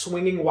baseball bat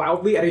swinging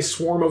wildly at a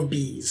swarm of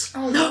bees.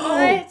 Oh,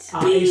 what? A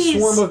Bees!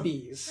 swarm of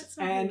bees,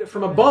 not and good.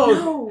 from above,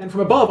 No.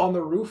 on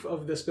the roof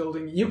of this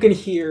building, you can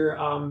hear,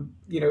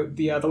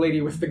 the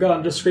lady with the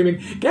gun just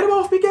screaming, "Get him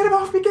off me! Get him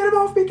off me! Get him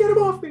off me! Get him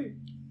off me!"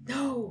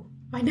 No,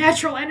 my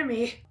natural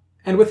enemy.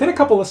 And within a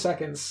couple of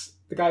seconds,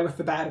 the guy with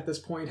the bat at this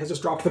point has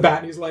just dropped the bat,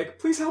 and he's like,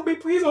 "Please help me!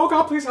 Please! Oh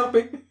God! Please help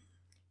me!"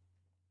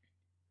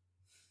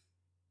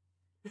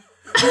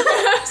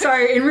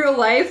 Sorry, in real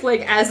life,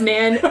 like, as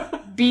Nan,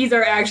 bees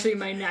are actually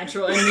my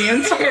natural enemy.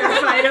 I'm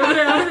terrified of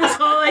them. This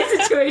whole, like,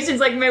 situation's,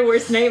 like, my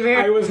worst nightmare.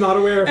 I was not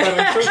aware of that.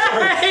 I'm so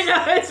sorry. I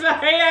know, it's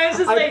fine. I was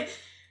just like,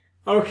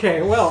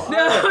 Okay, well, no,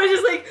 I was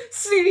just like,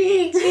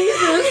 sweet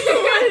Jesus.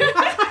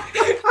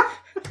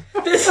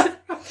 This,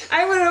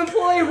 I'm an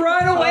employee,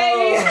 run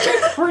away.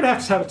 we're gonna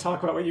have to have a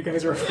talk about what you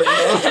guys are afraid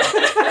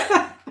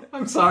of.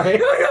 I'm sorry.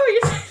 No,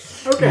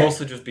 you're Okay.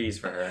 Mostly just bees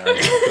for her.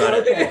 Got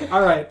it. Okay,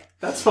 all right,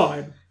 that's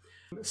fine.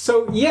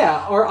 So,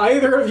 yeah, are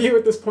either of you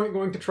at this point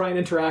going to try and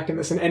interact in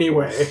this in any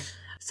way?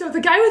 So the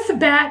guy with the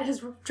bat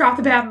has dropped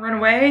the bat and run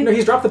away. No,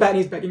 he's dropped the bat and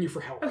he's begging you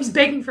for help. Oh, he's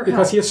begging for help.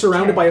 Because he is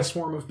surrounded Okay. by a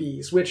swarm of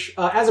bees, which,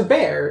 as a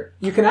bear,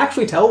 you can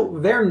actually tell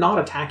they're not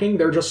attacking,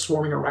 they're just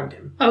swarming around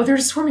him. Oh, they're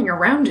just swarming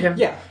around him.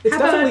 Yeah, it's How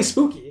about- definitely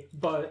spooky,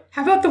 but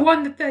How about the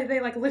one that they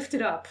like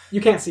lifted up?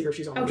 you can't see her,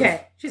 she's on the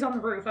Okay, she's on the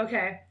roof.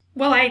 Okay.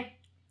 Well, I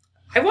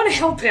want to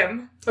help him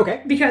roof.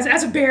 Okay, because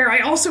as a bear, I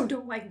also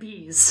don't like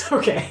bees.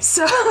 okay.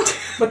 So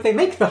But they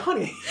make the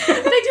honey.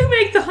 they do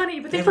make the honey,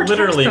 but they, They protect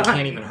literally the can't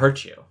honey. even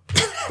hurt you.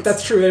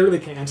 That's true, they really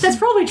can't. That's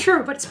probably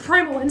true, but it's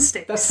primal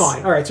instinct. That's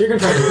fine. Alright, so you're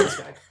gonna try to do this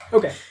guy.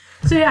 Okay,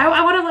 So yeah,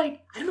 I want to I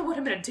don't know what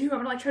I'm gonna do.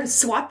 I'm gonna try to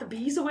swat the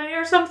bees away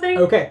or something.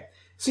 okay.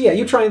 So yeah,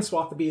 you try and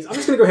swat the bees. I'm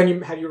just gonna go ahead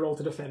and have you roll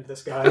to defend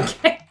this guy.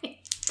 Okay.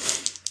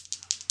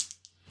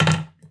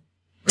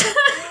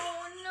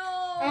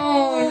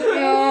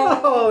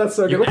 Oh, that's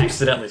so good. You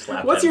accidentally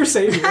slapped What's him. your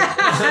savior?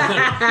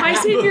 My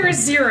savior is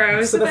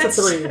 0, so that's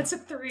a 3. That's a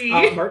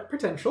 3. Mark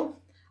potential.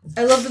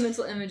 I love the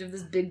mental image of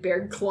this big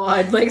bear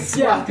clawed, like, Yeah,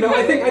 swapping no,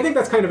 I away. think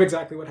that's kind of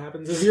exactly what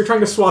happens. Is you're trying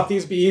to swat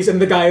these bees, and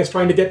the guy is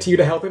trying to get to you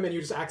to help him, and you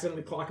just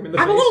accidentally clock him in the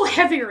I'm face. a little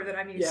heavier than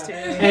I'm used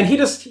yeah, to. and you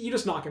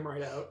just knock him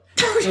right out,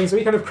 and so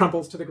he kind of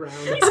crumples to the ground.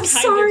 I'm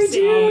sorry,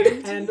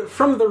 dude. And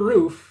from the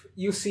roof,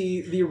 you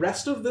see the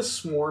rest of the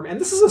swarm,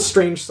 and this is a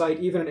strange sight,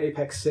 even in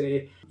Apex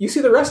City. You see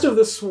the rest of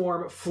the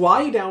swarm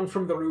fly down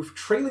from the roof,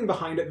 trailing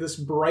behind it this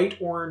bright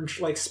orange,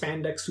 like,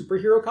 spandex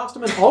superhero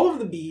costume, and all of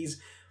the bees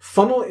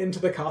funnel into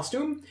the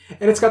costume,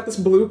 and it's got this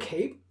blue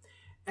cape,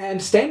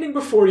 and standing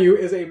before you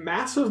is a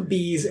mass of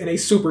bees in a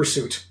super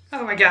suit.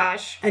 Oh my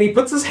gosh. And he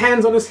puts his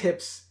hands on his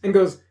hips and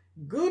goes,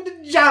 "Good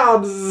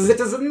job,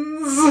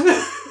 citizens!"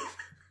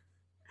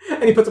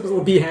 And he puts up his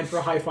little bee hand for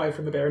a high five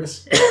from the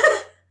Baroness.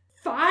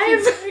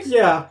 5?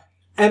 Yeah,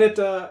 and it's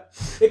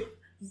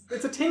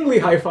a tingly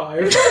high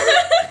five.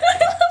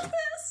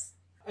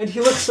 And he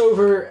looks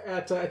over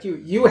at you.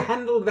 You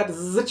handled that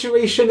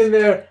situation in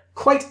there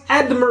quite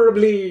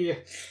admirably.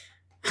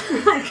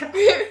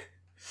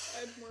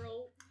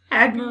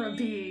 Admiral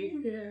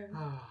B. Yeah.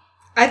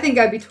 I think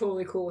I'd be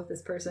totally cool with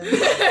this person.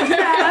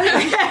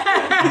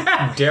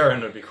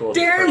 Darren would be cool.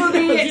 Darren would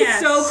be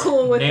Yes. so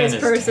cool with Nan this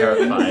is person.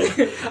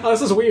 terrified. Oh,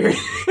 this is weird.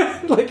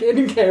 Like,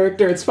 in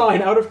character, it's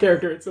fine. Out of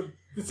character, it's a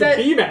That-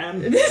 bee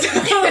man.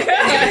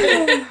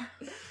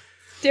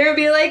 Darren would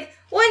be like,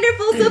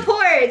 wonderful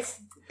support!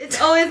 It's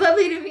always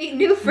lovely to meet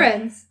new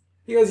friends.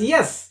 He goes,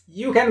 "Yes,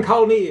 you can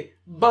call me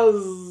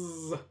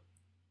Buzz."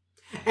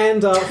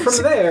 And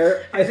from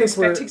there, I think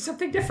we're... Expecting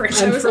something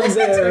different. And was from also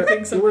there,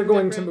 expecting something we're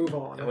going to different.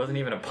 move It on. wasn't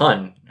even a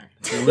pun.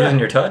 You're losing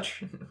your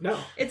touch. No.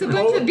 It's a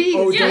bunch of bees.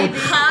 Yeah, don't-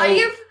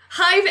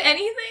 hive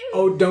anything?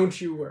 Oh, don't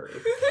you worry.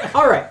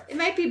 All right. It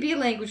might be bee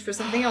language for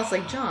something else,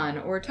 like John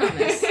or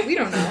Thomas. We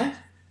don't know.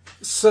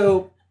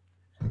 So,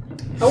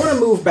 I want to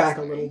move back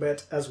a little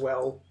bit as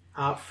well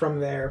from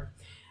there.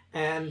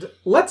 And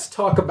let's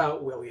talk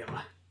about William.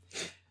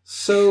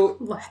 So,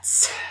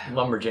 Let's.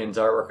 Lumberjane's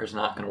artwork is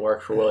not going to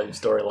work for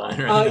William's storyline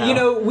right now. you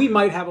know, we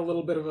might have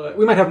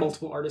we might have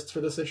multiple artists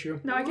for this issue.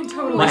 No, I can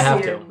totally Might see have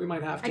it. to. We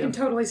might have I to. can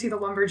totally see the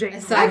lumberjane.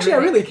 Aside- Actually, I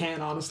really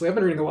can, honestly. I've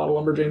been reading a lot of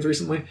Lumberjanes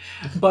recently.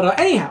 But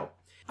anyhow,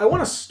 I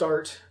want to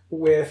start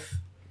with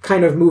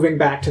kind of moving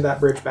back to that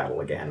bridge battle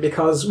again,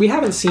 because we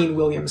haven't seen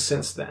William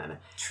since then.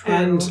 True.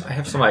 And I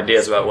have some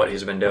ideas about what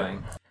he's been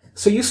doing.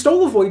 so you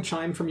stole a void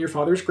chime from your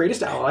father's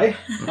greatest ally,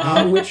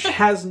 which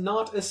has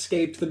not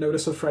escaped the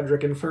notice of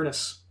Frederick and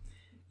Furness.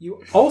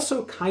 You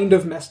also kind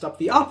of messed up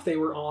the op they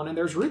were on, and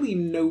there's really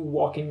no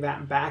walking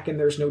that back, and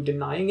there's no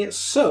denying it.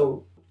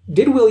 So,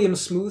 did William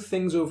smooth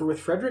things over with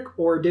Frederick,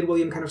 or did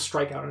William kind of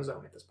strike out on his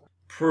own at this point?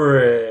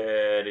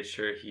 Pretty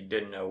sure he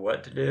didn't know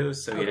what to do,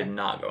 so he Okay. did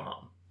not go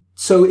home.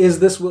 So is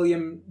this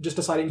William just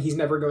deciding he's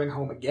never going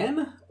home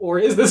again? Or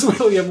is this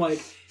William, like,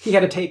 he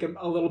had to take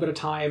a little bit of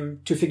time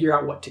to figure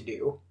out what to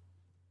do?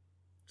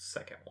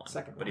 second one.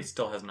 Second But one. he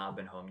still has not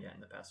been home yet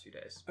in the past few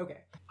days. Okay.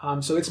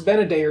 So it's been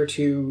a day or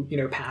two,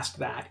 past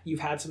that. You've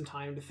had some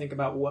time to think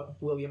about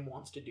what William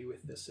wants to do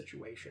with this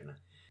situation.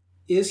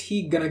 Is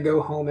he going to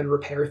go home and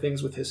repair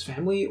things with his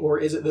family, or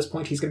is at this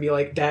point he's going to be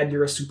like, Dad,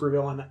 you're a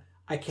supervillain.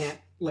 I can't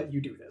let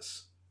you do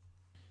this.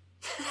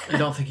 I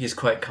don't think he's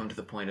quite come to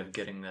the point of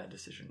getting that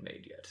decision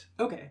made yet.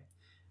 Okay.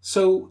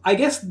 So I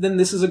guess then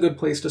this is a good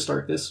place to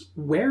start this.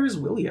 Where is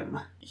William?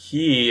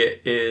 He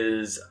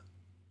is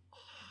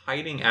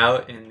hiding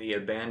out in the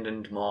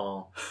abandoned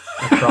mall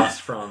across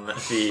from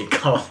the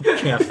college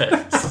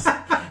campus.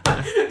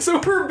 So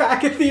we're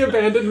back at the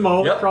abandoned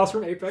mall Yep. across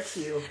from Apex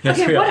U. Yes,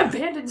 Okay, we what are.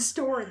 abandoned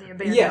store in the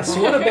abandoned Yes.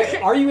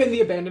 mall? Are you in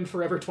the abandoned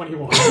Forever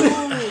 21?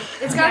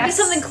 It's gotta be Yes.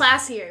 something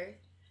classier.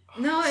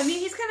 No, I mean,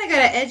 he's kind of got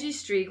an edgy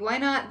streak. Why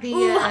not the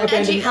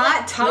edgy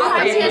hot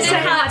topic? Abandoned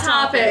Hot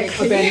Topic.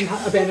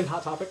 abandoned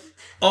Hot Topic.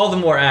 All the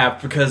more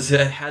apt because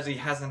he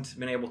hasn't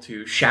been able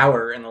to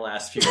shower in the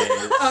last few days.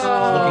 He's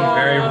looking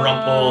very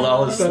rumpled.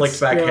 All his That's slicked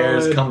back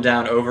hairs good. come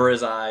down over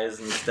his eyes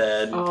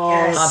instead. Oh,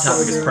 Hot Topic so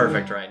is good.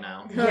 perfect right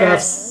now.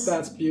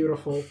 That's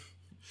beautiful.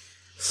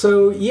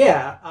 So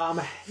yeah,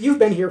 you've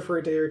been here for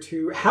a day or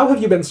two. How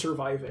have you been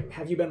surviving?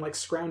 Have you been like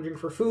scrounging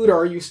for food, or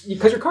are you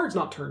because your card's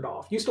not turned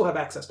off? You still have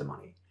access to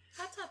money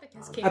Hot Topic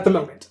has at the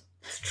moment.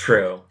 It's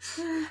true.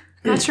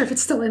 Not sure if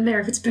it's still in there,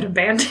 if it's been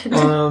abandoned.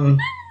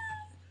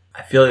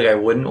 I feel like I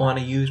wouldn't want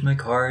to use my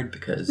card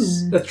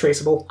because That's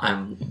traceable.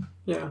 I'm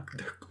Yeah,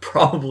 they're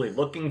probably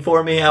looking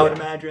for me, I would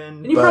Yeah. imagine.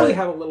 and you but probably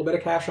have a little bit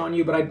of cash on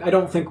you, but I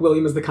don't think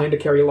William is the kind to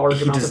carry large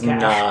he amounts does of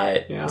cash.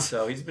 not. Yeah.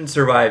 So he's been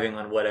surviving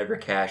on whatever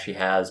cash he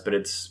has, but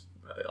it's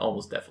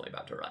almost definitely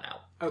about to run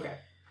out. Okay.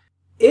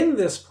 In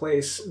this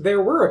place,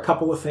 there were a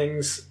couple of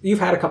things. You've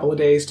had a couple of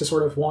days to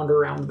sort of wander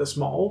around this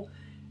mall.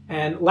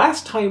 And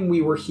last time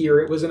we were here,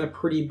 it was in a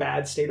pretty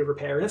bad state of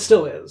repair, and it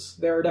still is.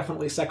 There are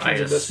definitely I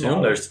sections of this assume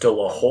mall. there's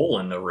still a hole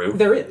in the roof.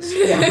 There is.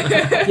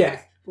 Yeah. Yeah.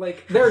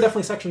 Like, there are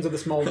definitely sections of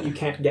this mall that you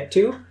can't get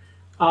to.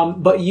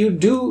 But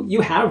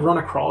you have run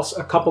across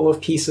a couple of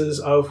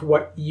pieces of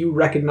what you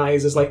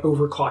recognize as like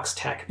overclock's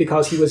tech,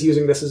 because he was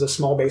using this as a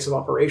small base of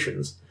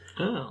operations.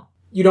 Oh.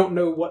 You don't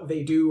know what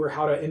they do or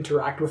how to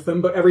interact with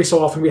them, but every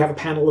so often we have a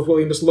panel of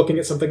William just looking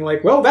at something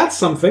like, well, that's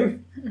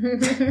something.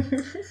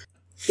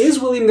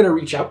 Is William going to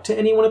reach out to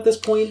anyone at this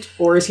point,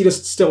 or is he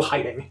just still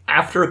hiding?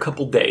 After a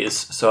couple days,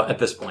 so at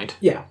this point,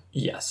 Yeah.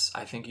 yes,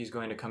 I think he's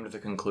going to come to the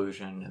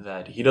conclusion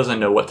that he doesn't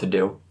know what to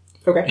do,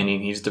 Okay. and he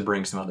needs to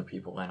bring some other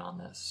people in on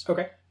this.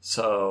 Okay.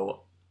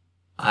 So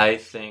I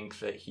think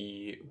that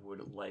he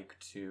would like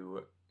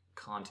to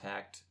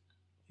contact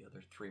the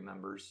other 3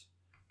 members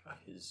of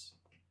his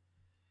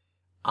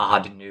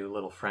odd new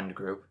little friend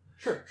group,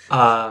 Sure.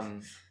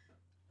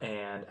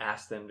 and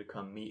ask them to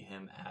come meet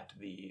him at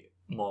the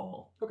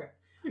mall.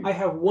 I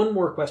have one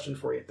more question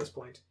for you at this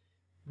point.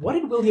 What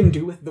did William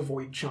do with the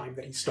void chime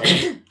that he stole?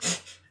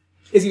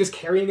 Is he just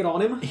carrying it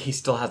on him? He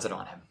still has it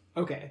on him.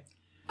 Okay.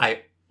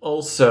 I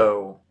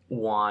also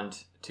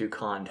want to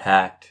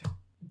contact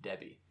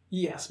Debbie.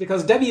 Yes,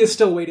 because Debbie is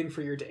still waiting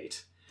for your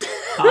date.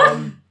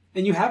 And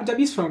you have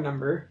Debbie's phone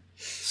number.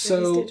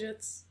 So These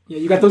digits. yeah,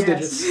 you got those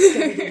Yes.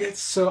 digits.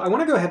 So I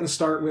want to go ahead and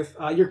start with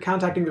you're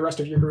contacting the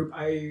rest of your group.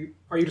 Are you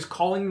just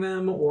calling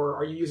them, or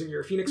are you using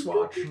your Phoenix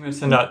watch? I'm going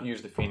to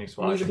use the Phoenix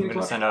Watch. Use the I'm Phoenix going to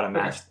Watch? send out a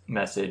Okay.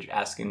 message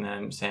asking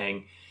them,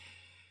 saying,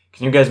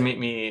 can you guys meet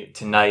me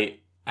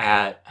tonight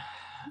at...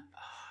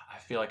 I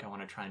feel like I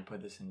want to try and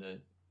put this into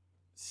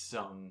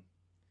some...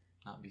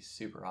 not be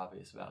super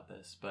obvious about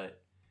this,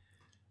 but...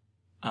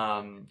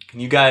 can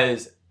you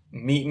guys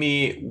meet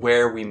me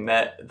where we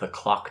met the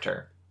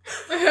Clockter?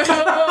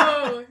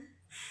 Oh.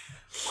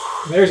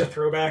 There's a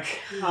throwback.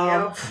 Okay.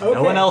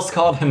 No one else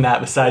called him that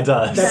besides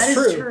us. That's That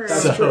is true. true.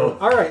 That's So- true.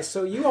 All right,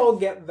 so you all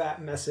get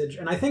that message,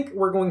 and I think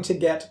we're going to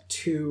get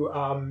to.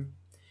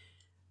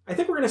 I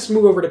think we're going to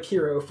move over to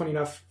Piro. Funny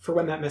enough, for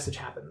when that message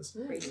happens.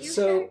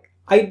 So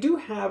I do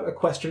have a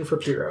question for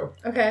Piro.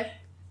 Okay.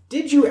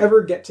 Did you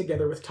ever get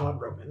together with Todd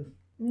Roman?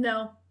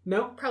 No,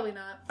 No. probably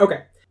not.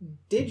 Okay.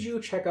 Did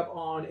you check up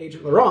on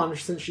Agent Larange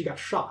since she got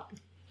shot?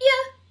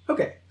 Yeah.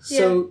 Okay.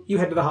 So you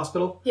head to the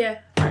hospital. Yeah.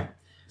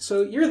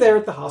 So you're there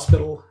at the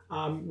hospital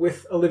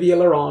with Olivia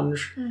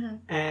Larange, Mm-hmm.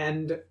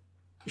 and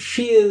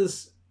she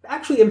is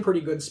actually in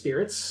pretty good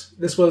spirits.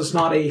 This was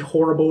not a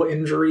horrible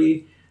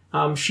injury.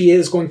 She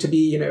is going to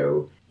be,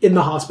 in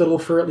the hospital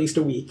for at least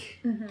a week.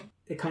 Mm-hmm.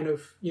 It kind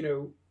of,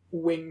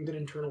 winged an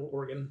internal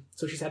organ,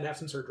 so she's had to have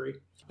some surgery.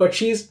 But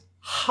she's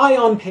high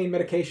on pain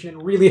medication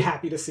and really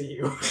happy to see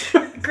you.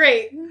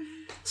 Great.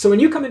 So when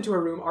you come into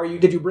her room,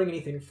 did you bring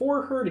anything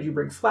for her? Did you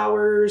bring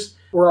flowers?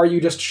 Or are you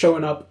just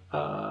showing up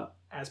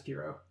as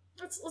Piro?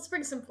 Let's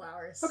bring some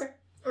flowers. Okay.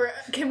 Or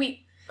can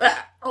we?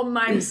 I'll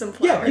mime some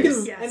Yeah, flowers. you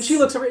can. yes. And she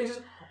looks over and she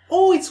says,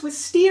 "Oh, it's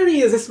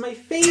wisterias. It's my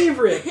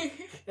favorite."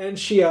 And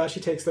she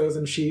takes those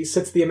and she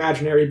sits the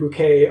imaginary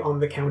bouquet on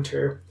the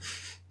counter,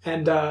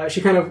 and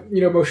she kind of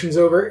motions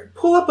over.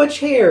 Pull up a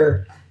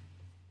chair.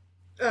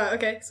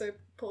 Okay, so I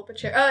pull up a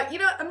chair.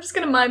 I'm just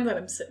gonna mime that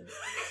I'm sitting.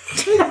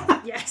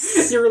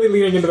 Yes. You're really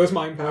leaning into those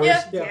mind powers.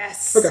 Yeah. Yeah.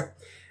 Yes. Okay.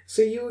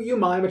 So you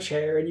mime a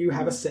chair and you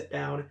have a sit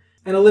down,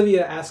 and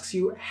Olivia asks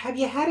you, have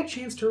you had a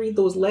chance to read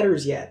those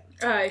letters yet?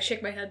 I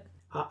shake my head.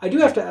 I do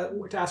have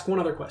to ask one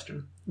other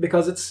question,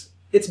 because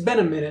it's been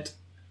a minute.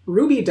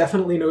 Ruby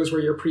definitely knows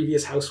where your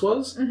previous house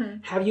was.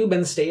 Mm-hmm. Have you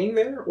been staying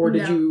there, or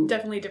did No, you...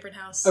 definitely a different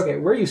house. Okay,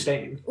 where are you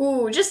staying?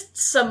 Ooh, just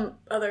some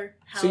other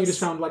house. So you just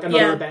found like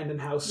another Yeah.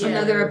 abandoned house. Yeah.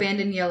 Another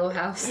abandoned yellow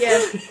house.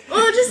 Yeah.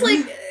 Well, just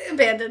like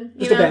abandoned. You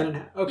Just know? abandoned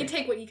house. Okay. You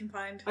take what you can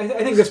find. I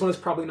think this one is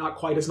probably not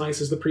quite as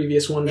nice as the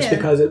previous one, just Yeah.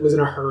 because it was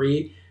in a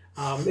hurry.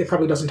 It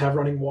probably doesn't have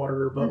running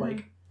water, but Mm-hmm.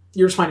 like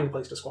you're just finding a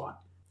place to squat.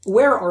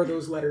 Where are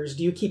those letters?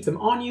 Do you keep them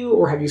on you,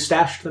 or have you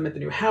stashed them at the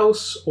new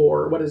house,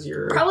 or what is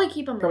your... Probably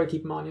keep them. Probably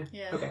keep them on you?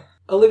 Yeah. Okay.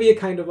 Olivia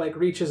kind of like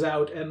reaches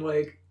out and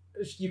like,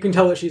 you can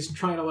tell that she's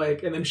trying to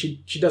like, and then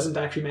she doesn't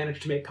actually manage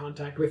to make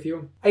contact with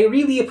you. I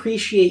really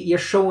appreciate you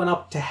showing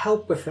up to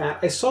help with that.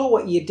 I saw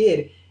what you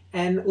did,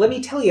 and let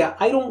me tell you,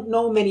 I don't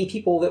know many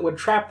people that would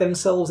trap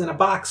themselves in a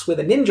box with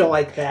a ninja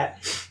like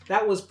that.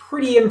 That was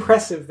pretty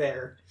impressive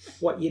there,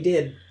 what you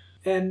did.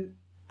 And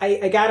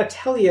I gotta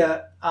tell you,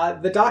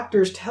 the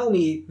doctors tell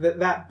me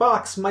that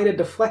box might have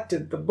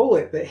deflected the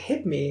bullet that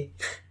hit me.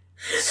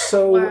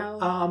 So,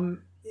 Wow.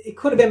 it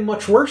could have been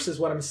much worse, is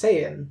what I'm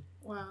saying.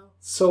 Wow.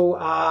 So,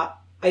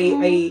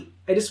 I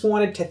just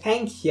wanted to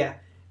thank you.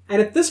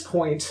 And at this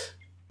point,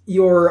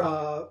 your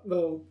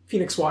little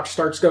Phoenix watch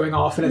starts going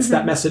off, and it's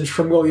that message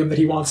from William that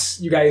he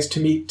wants you guys to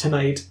meet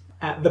tonight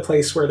at the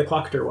place where the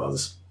Clockter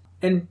was.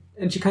 And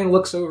she kind of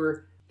looks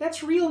over.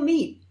 That's real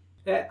neat.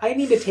 I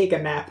need to take a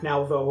nap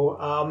now,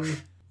 though.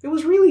 It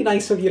was really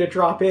nice of you to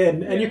drop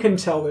in, and you can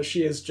tell that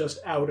she is just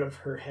out of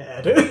her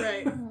head.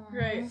 Right.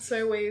 Right.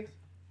 So I wave.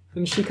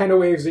 And she kind of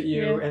waves at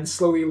you Yeah. and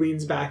slowly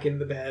leans back in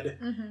the bed.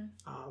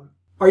 Mm-hmm.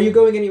 Are you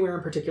going anywhere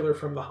in particular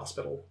from the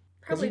hospital?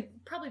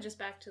 Probably just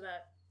back to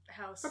that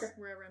house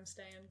wherever I'm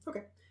staying.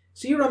 Okay.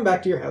 So you run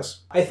back to your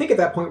house. I think at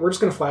that point, we're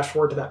just going to flash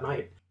forward to that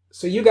night.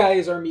 So you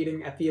guys are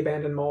meeting at the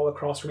abandoned mall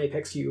across from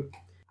Apex U.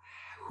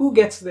 Who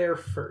gets there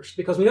first?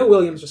 Because we know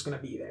William's just going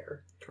to be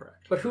there.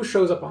 Correct. But who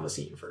shows up on the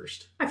scene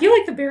first? I feel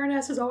like the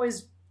Baroness is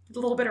always a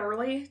little bit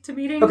early to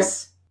meetings. Okay.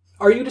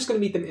 Are you just going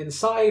to meet them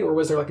inside, or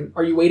was there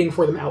are you waiting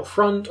for them out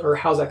front, or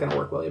how's that going to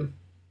work, William?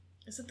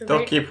 Is it the They'll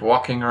right? keep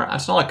walking around.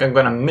 It's not like I'm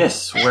going to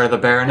miss where the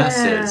Baroness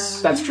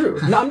is. That's true.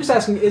 No, I'm just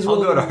asking, is I'll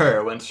William... go to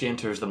her when she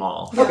enters the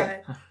mall.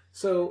 Okay.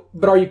 So,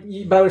 but are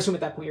you? But I would assume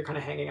at that point you're kind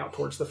of hanging out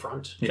towards the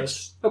front.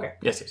 Yes. Okay.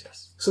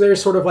 Yes. So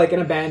there's sort of like an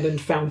abandoned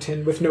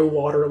fountain with no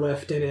water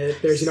left in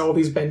it. There's all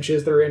these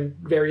benches that are in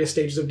various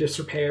stages of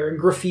disrepair and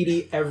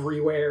graffiti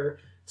everywhere.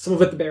 Some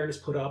of it the Baroness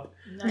put up.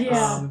 Nice.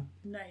 Yeah.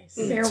 Nice.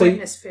 Bear So-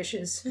 witness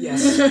fishes.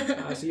 Yes.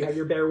 So you have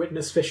your bear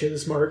witness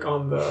fishes mark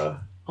on the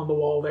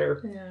wall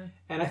there. Yeah.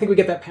 And I think we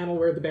get that panel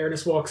where the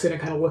Baroness walks in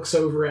and kind of looks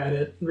over at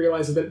it and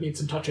realizes that it needs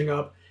some touching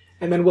up.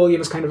 And then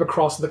William is kind of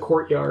across the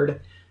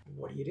courtyard.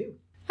 What do you do?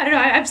 I don't know.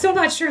 I'm still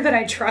not sure that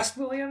I trust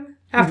William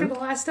after the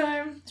last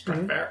time. That's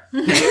probably fair.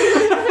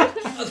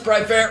 That's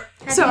probably fair.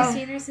 Have So- you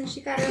seen her since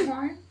she got her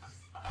horn?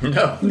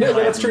 No. No,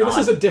 that's I true. have This not.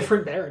 is a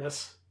different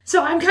Baroness.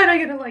 So I'm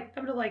kind of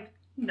gonna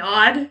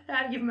nod.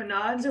 I'd give him a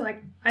nod and say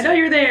like, I know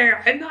you're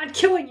there. I'm not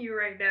killing you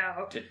right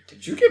now.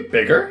 Did you get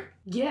bigger?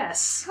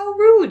 Yes. How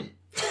rude!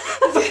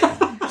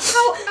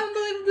 How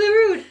unbelievably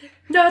rude!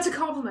 No, it's a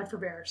compliment for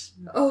bears.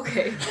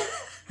 Okay.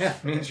 Yeah,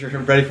 means you're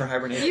ready for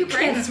hibernation. You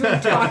can't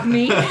sweet talk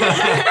me.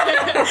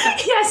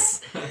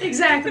 Yes,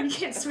 exactly. You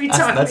can't sweet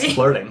talk That's me.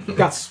 flirting.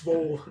 Got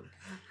swole.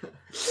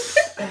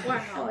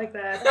 I like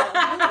that.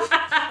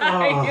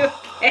 Are you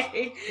Oh,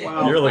 okay?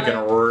 wow. You're looking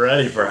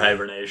ready for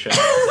hibernation.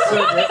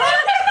 Maybe.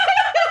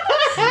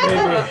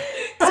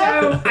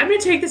 So I'm gonna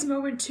take this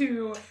moment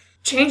to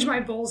change my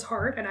bull's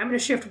heart, and I'm gonna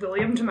shift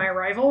William to my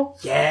rival.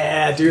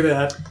 Yeah, do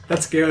that.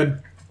 That's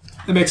good.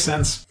 That makes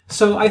sense.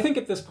 So I think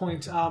at this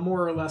point,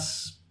 more or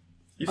less...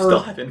 You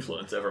still have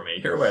influence over me.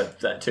 You're aware of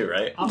that too,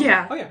 right?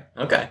 Yeah. Oh, yeah.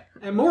 Okay.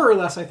 And more or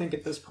less, I think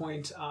at this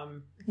point, You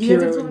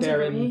have Piero and influence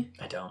over Darren... me.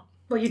 I don't.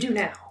 Well, you do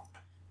now.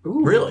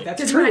 Ooh, Really? That's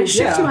Because true, when I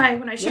shift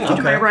yeah. you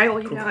to my Okay. rival,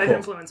 you Cool, now have cool.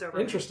 influence over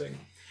me. Interesting.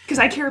 Because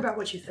I care about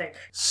what you think.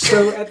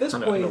 So at this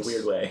In point... a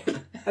weird way.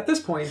 At this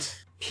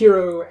point,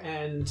 Piero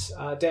and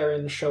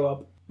Darren show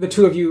up. The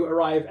two of you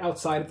arrive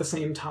outside at the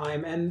same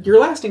time, and your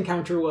last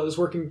encounter was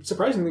working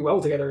surprisingly well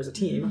together as a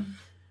team.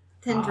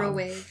 Tendril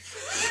wave.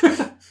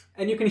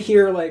 And you can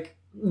hear,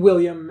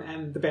 William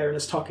and the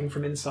Baroness talking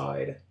from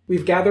inside.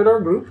 We've gathered our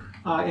group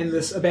in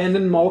this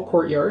abandoned mall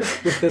courtyard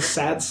with this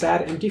sad,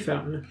 sad empty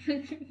fountain.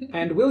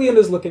 And William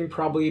is looking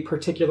probably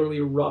particularly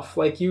rough.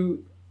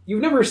 You've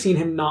never seen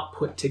him not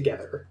put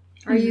together.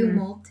 Are you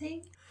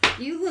molting?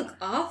 You look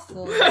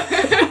awful.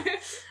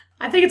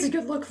 I think it's a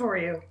good look for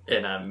you.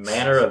 In a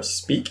manner of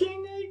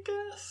speaking, I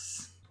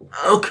guess?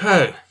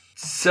 Okay.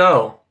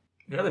 So,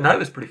 the other night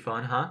was pretty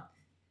fun, huh?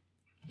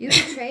 You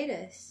betrayed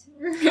us.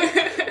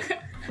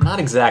 Not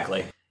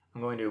exactly. I'm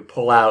going to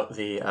pull out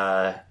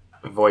the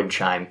void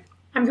chime.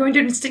 I'm going to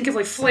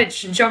instinctively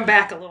flinch and jump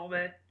back a little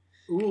bit.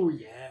 Ooh,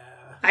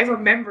 yeah. I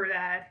remember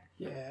that.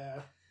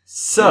 Yeah.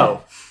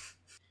 So,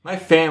 my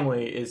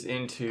family is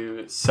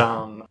into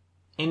some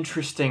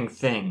interesting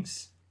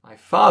things. My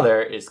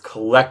father is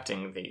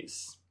collecting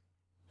these.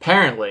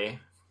 Apparently,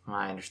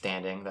 my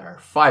understanding, there are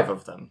 5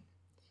 of them.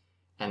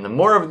 And the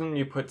more of them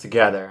you put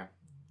together,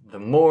 the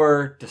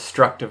more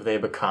destructive they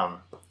become.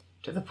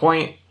 To the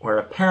point where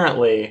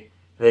apparently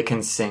they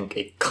can sink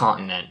a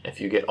continent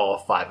if you get all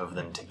 5 of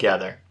them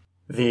together.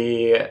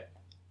 The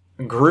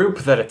group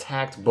that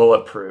attacked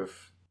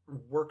Bulletproof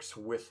works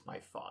with my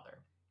father,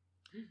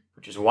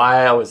 which is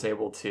why I was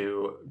able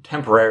to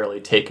temporarily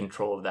take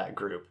control of that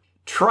group.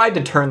 Tried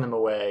to turn them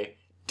away,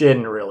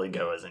 didn't really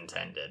go as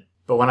intended.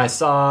 But when I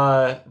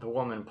saw the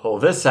woman pull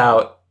this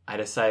out, I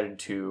decided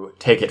to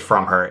take it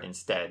from her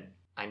instead.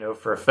 I know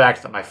for a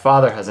fact that my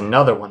father has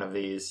another one of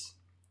these,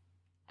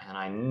 and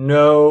I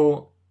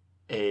know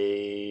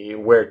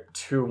where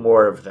 2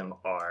 more of them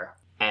are.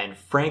 And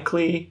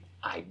frankly,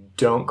 I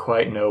don't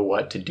quite know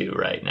what to do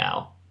right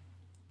now.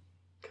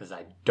 Because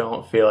I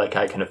don't feel like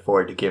I can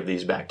afford to give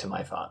these back to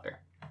my father.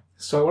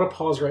 So I want to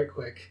pause right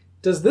quick.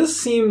 Does this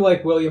seem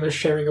like William is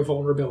sharing a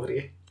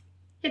vulnerability?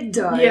 It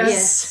does.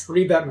 Yes.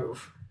 Read that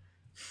move.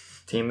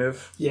 Team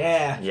move?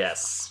 Yeah.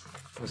 Yes.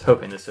 I was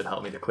hoping this would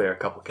help me to clear a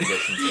couple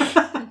conditions.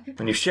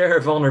 When you share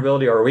a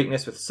vulnerability or a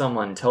weakness with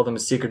someone, tell them a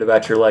secret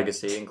about your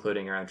legacy,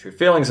 including your own true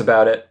feelings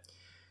about it.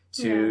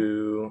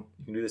 You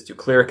can do this to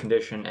clear a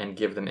condition and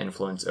give them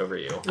influence over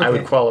you. Okay. I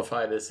would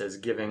qualify this as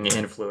giving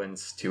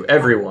influence to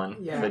everyone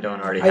if they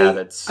don't already have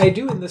it. I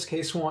do, in this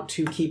case, want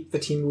to keep the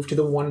team move to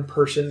the one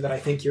person that I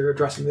think you're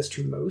addressing this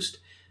to most.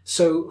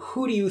 So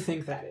who do you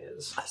think that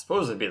is? I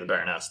suppose it'd be the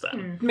Baroness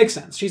then. Makes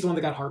sense. She's the one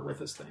that got hurt with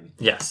this thing.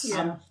 Yes.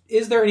 Yeah.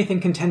 Is there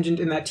anything contingent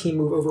in that team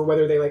move over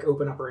whether they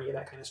open up or any of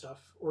that kind of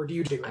stuff? Or do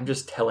you do it? I'm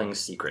just telling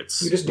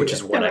secrets, which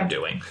is what I'm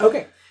doing.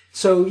 Okay.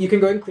 So you can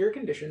go ahead and clear a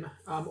condition,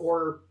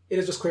 or it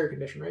is just clear a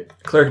condition, right?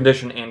 Clear a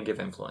condition and give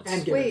influence.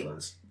 And give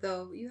influence.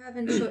 Though, you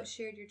haven't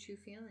shared your true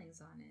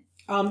feelings on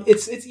it.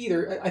 It's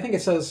either. I think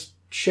it says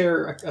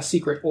share a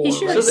secret or. It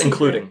says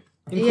including.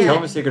 Yeah. Tell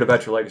them a secret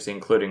about your legacy,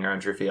 including your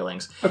own true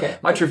feelings. Okay.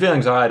 My true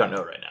feelings are I don't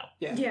know right now.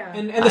 Yeah.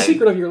 And the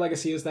secret of your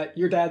legacy is that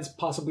your dad's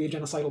possibly a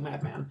genocidal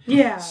madman.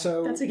 Yeah.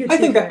 So that's a good I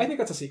secret. think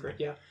that's a secret,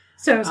 yeah.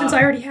 So since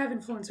I already have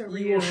influence over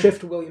you, will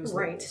shift William's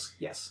right. labels.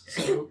 Yes.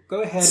 So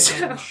go ahead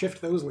and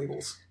shift those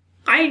labels.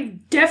 I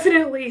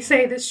definitely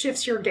say this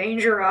shifts your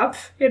danger up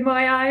in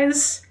my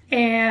eyes.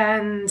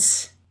 And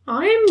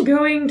I'm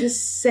going to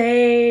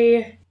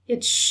say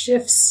it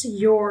shifts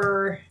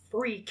your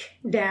freak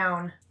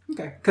down.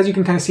 Okay. Because you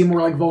can kind of see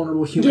more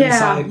vulnerable human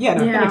side. Yeah,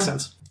 that makes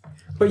sense.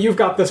 But you've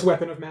got this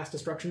weapon of mass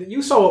destruction that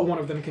you saw what one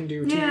of them can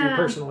do to you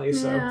personally,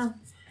 so... Yeah.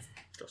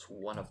 Just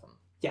one of them.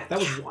 Yeah, that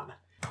was one.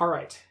 All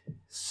right.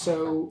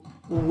 So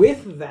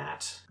with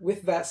that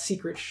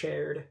secret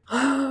shared...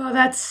 Oh,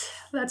 that's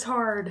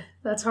hard.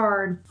 That's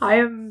hard. I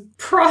am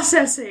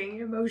processing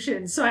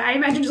emotions. So I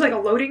imagine just a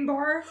loading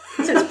bar.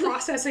 It says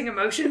processing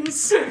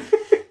emotions.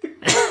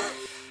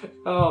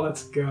 Oh,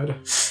 that's good.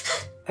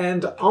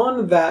 And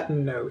on that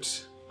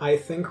note, I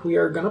think we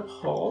are going to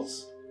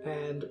pause,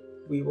 and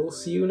we will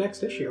see you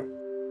next issue.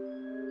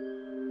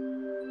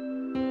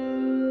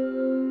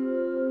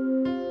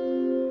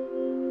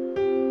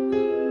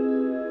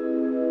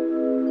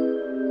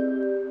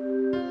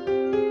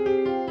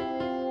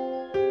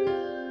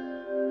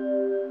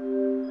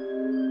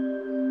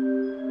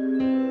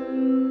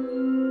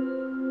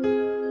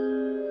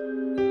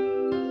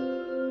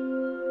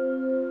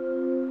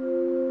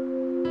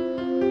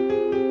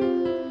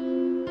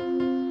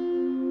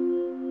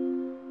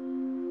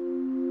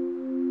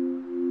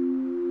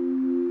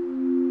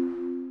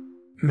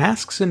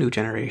 Masks: A New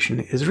Generation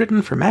is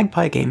written for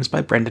Magpie Games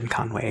by Brendan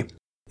Conway.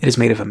 It is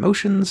made of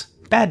emotions,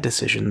 bad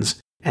decisions,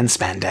 and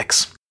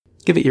spandex.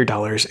 Give it your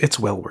dollars, it's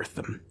well worth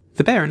them.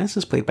 The Baroness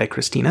is played by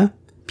Christina.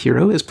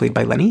 Piero is played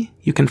by Lenny.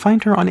 You can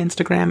find her on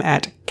Instagram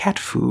at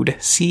catfood,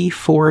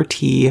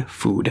 C4T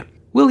food.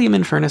 William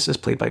Infernus is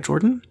played by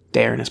Jordan.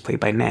 Darren is played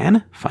by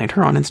Nan. Find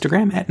her on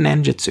Instagram at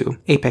Nanjitsu.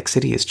 Apex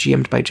City is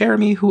GM'd by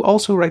Jeremy, who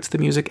also writes the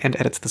music and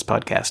edits this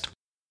podcast.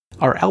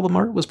 Our album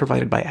art was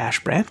provided by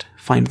Ash Brandt.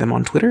 Find them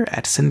on Twitter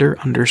at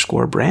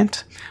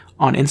cinder_Brandt,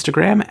 on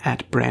Instagram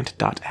at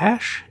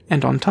Brandt.ash,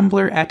 and on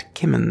Tumblr at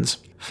Kimmons.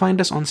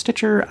 Find us on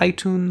Stitcher,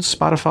 iTunes,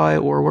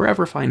 Spotify, or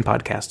wherever fine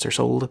podcasts are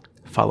sold.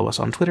 Follow us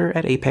on Twitter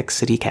at Apex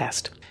City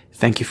Cast.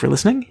 Thank you for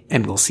listening,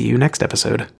 and we'll see you next episode.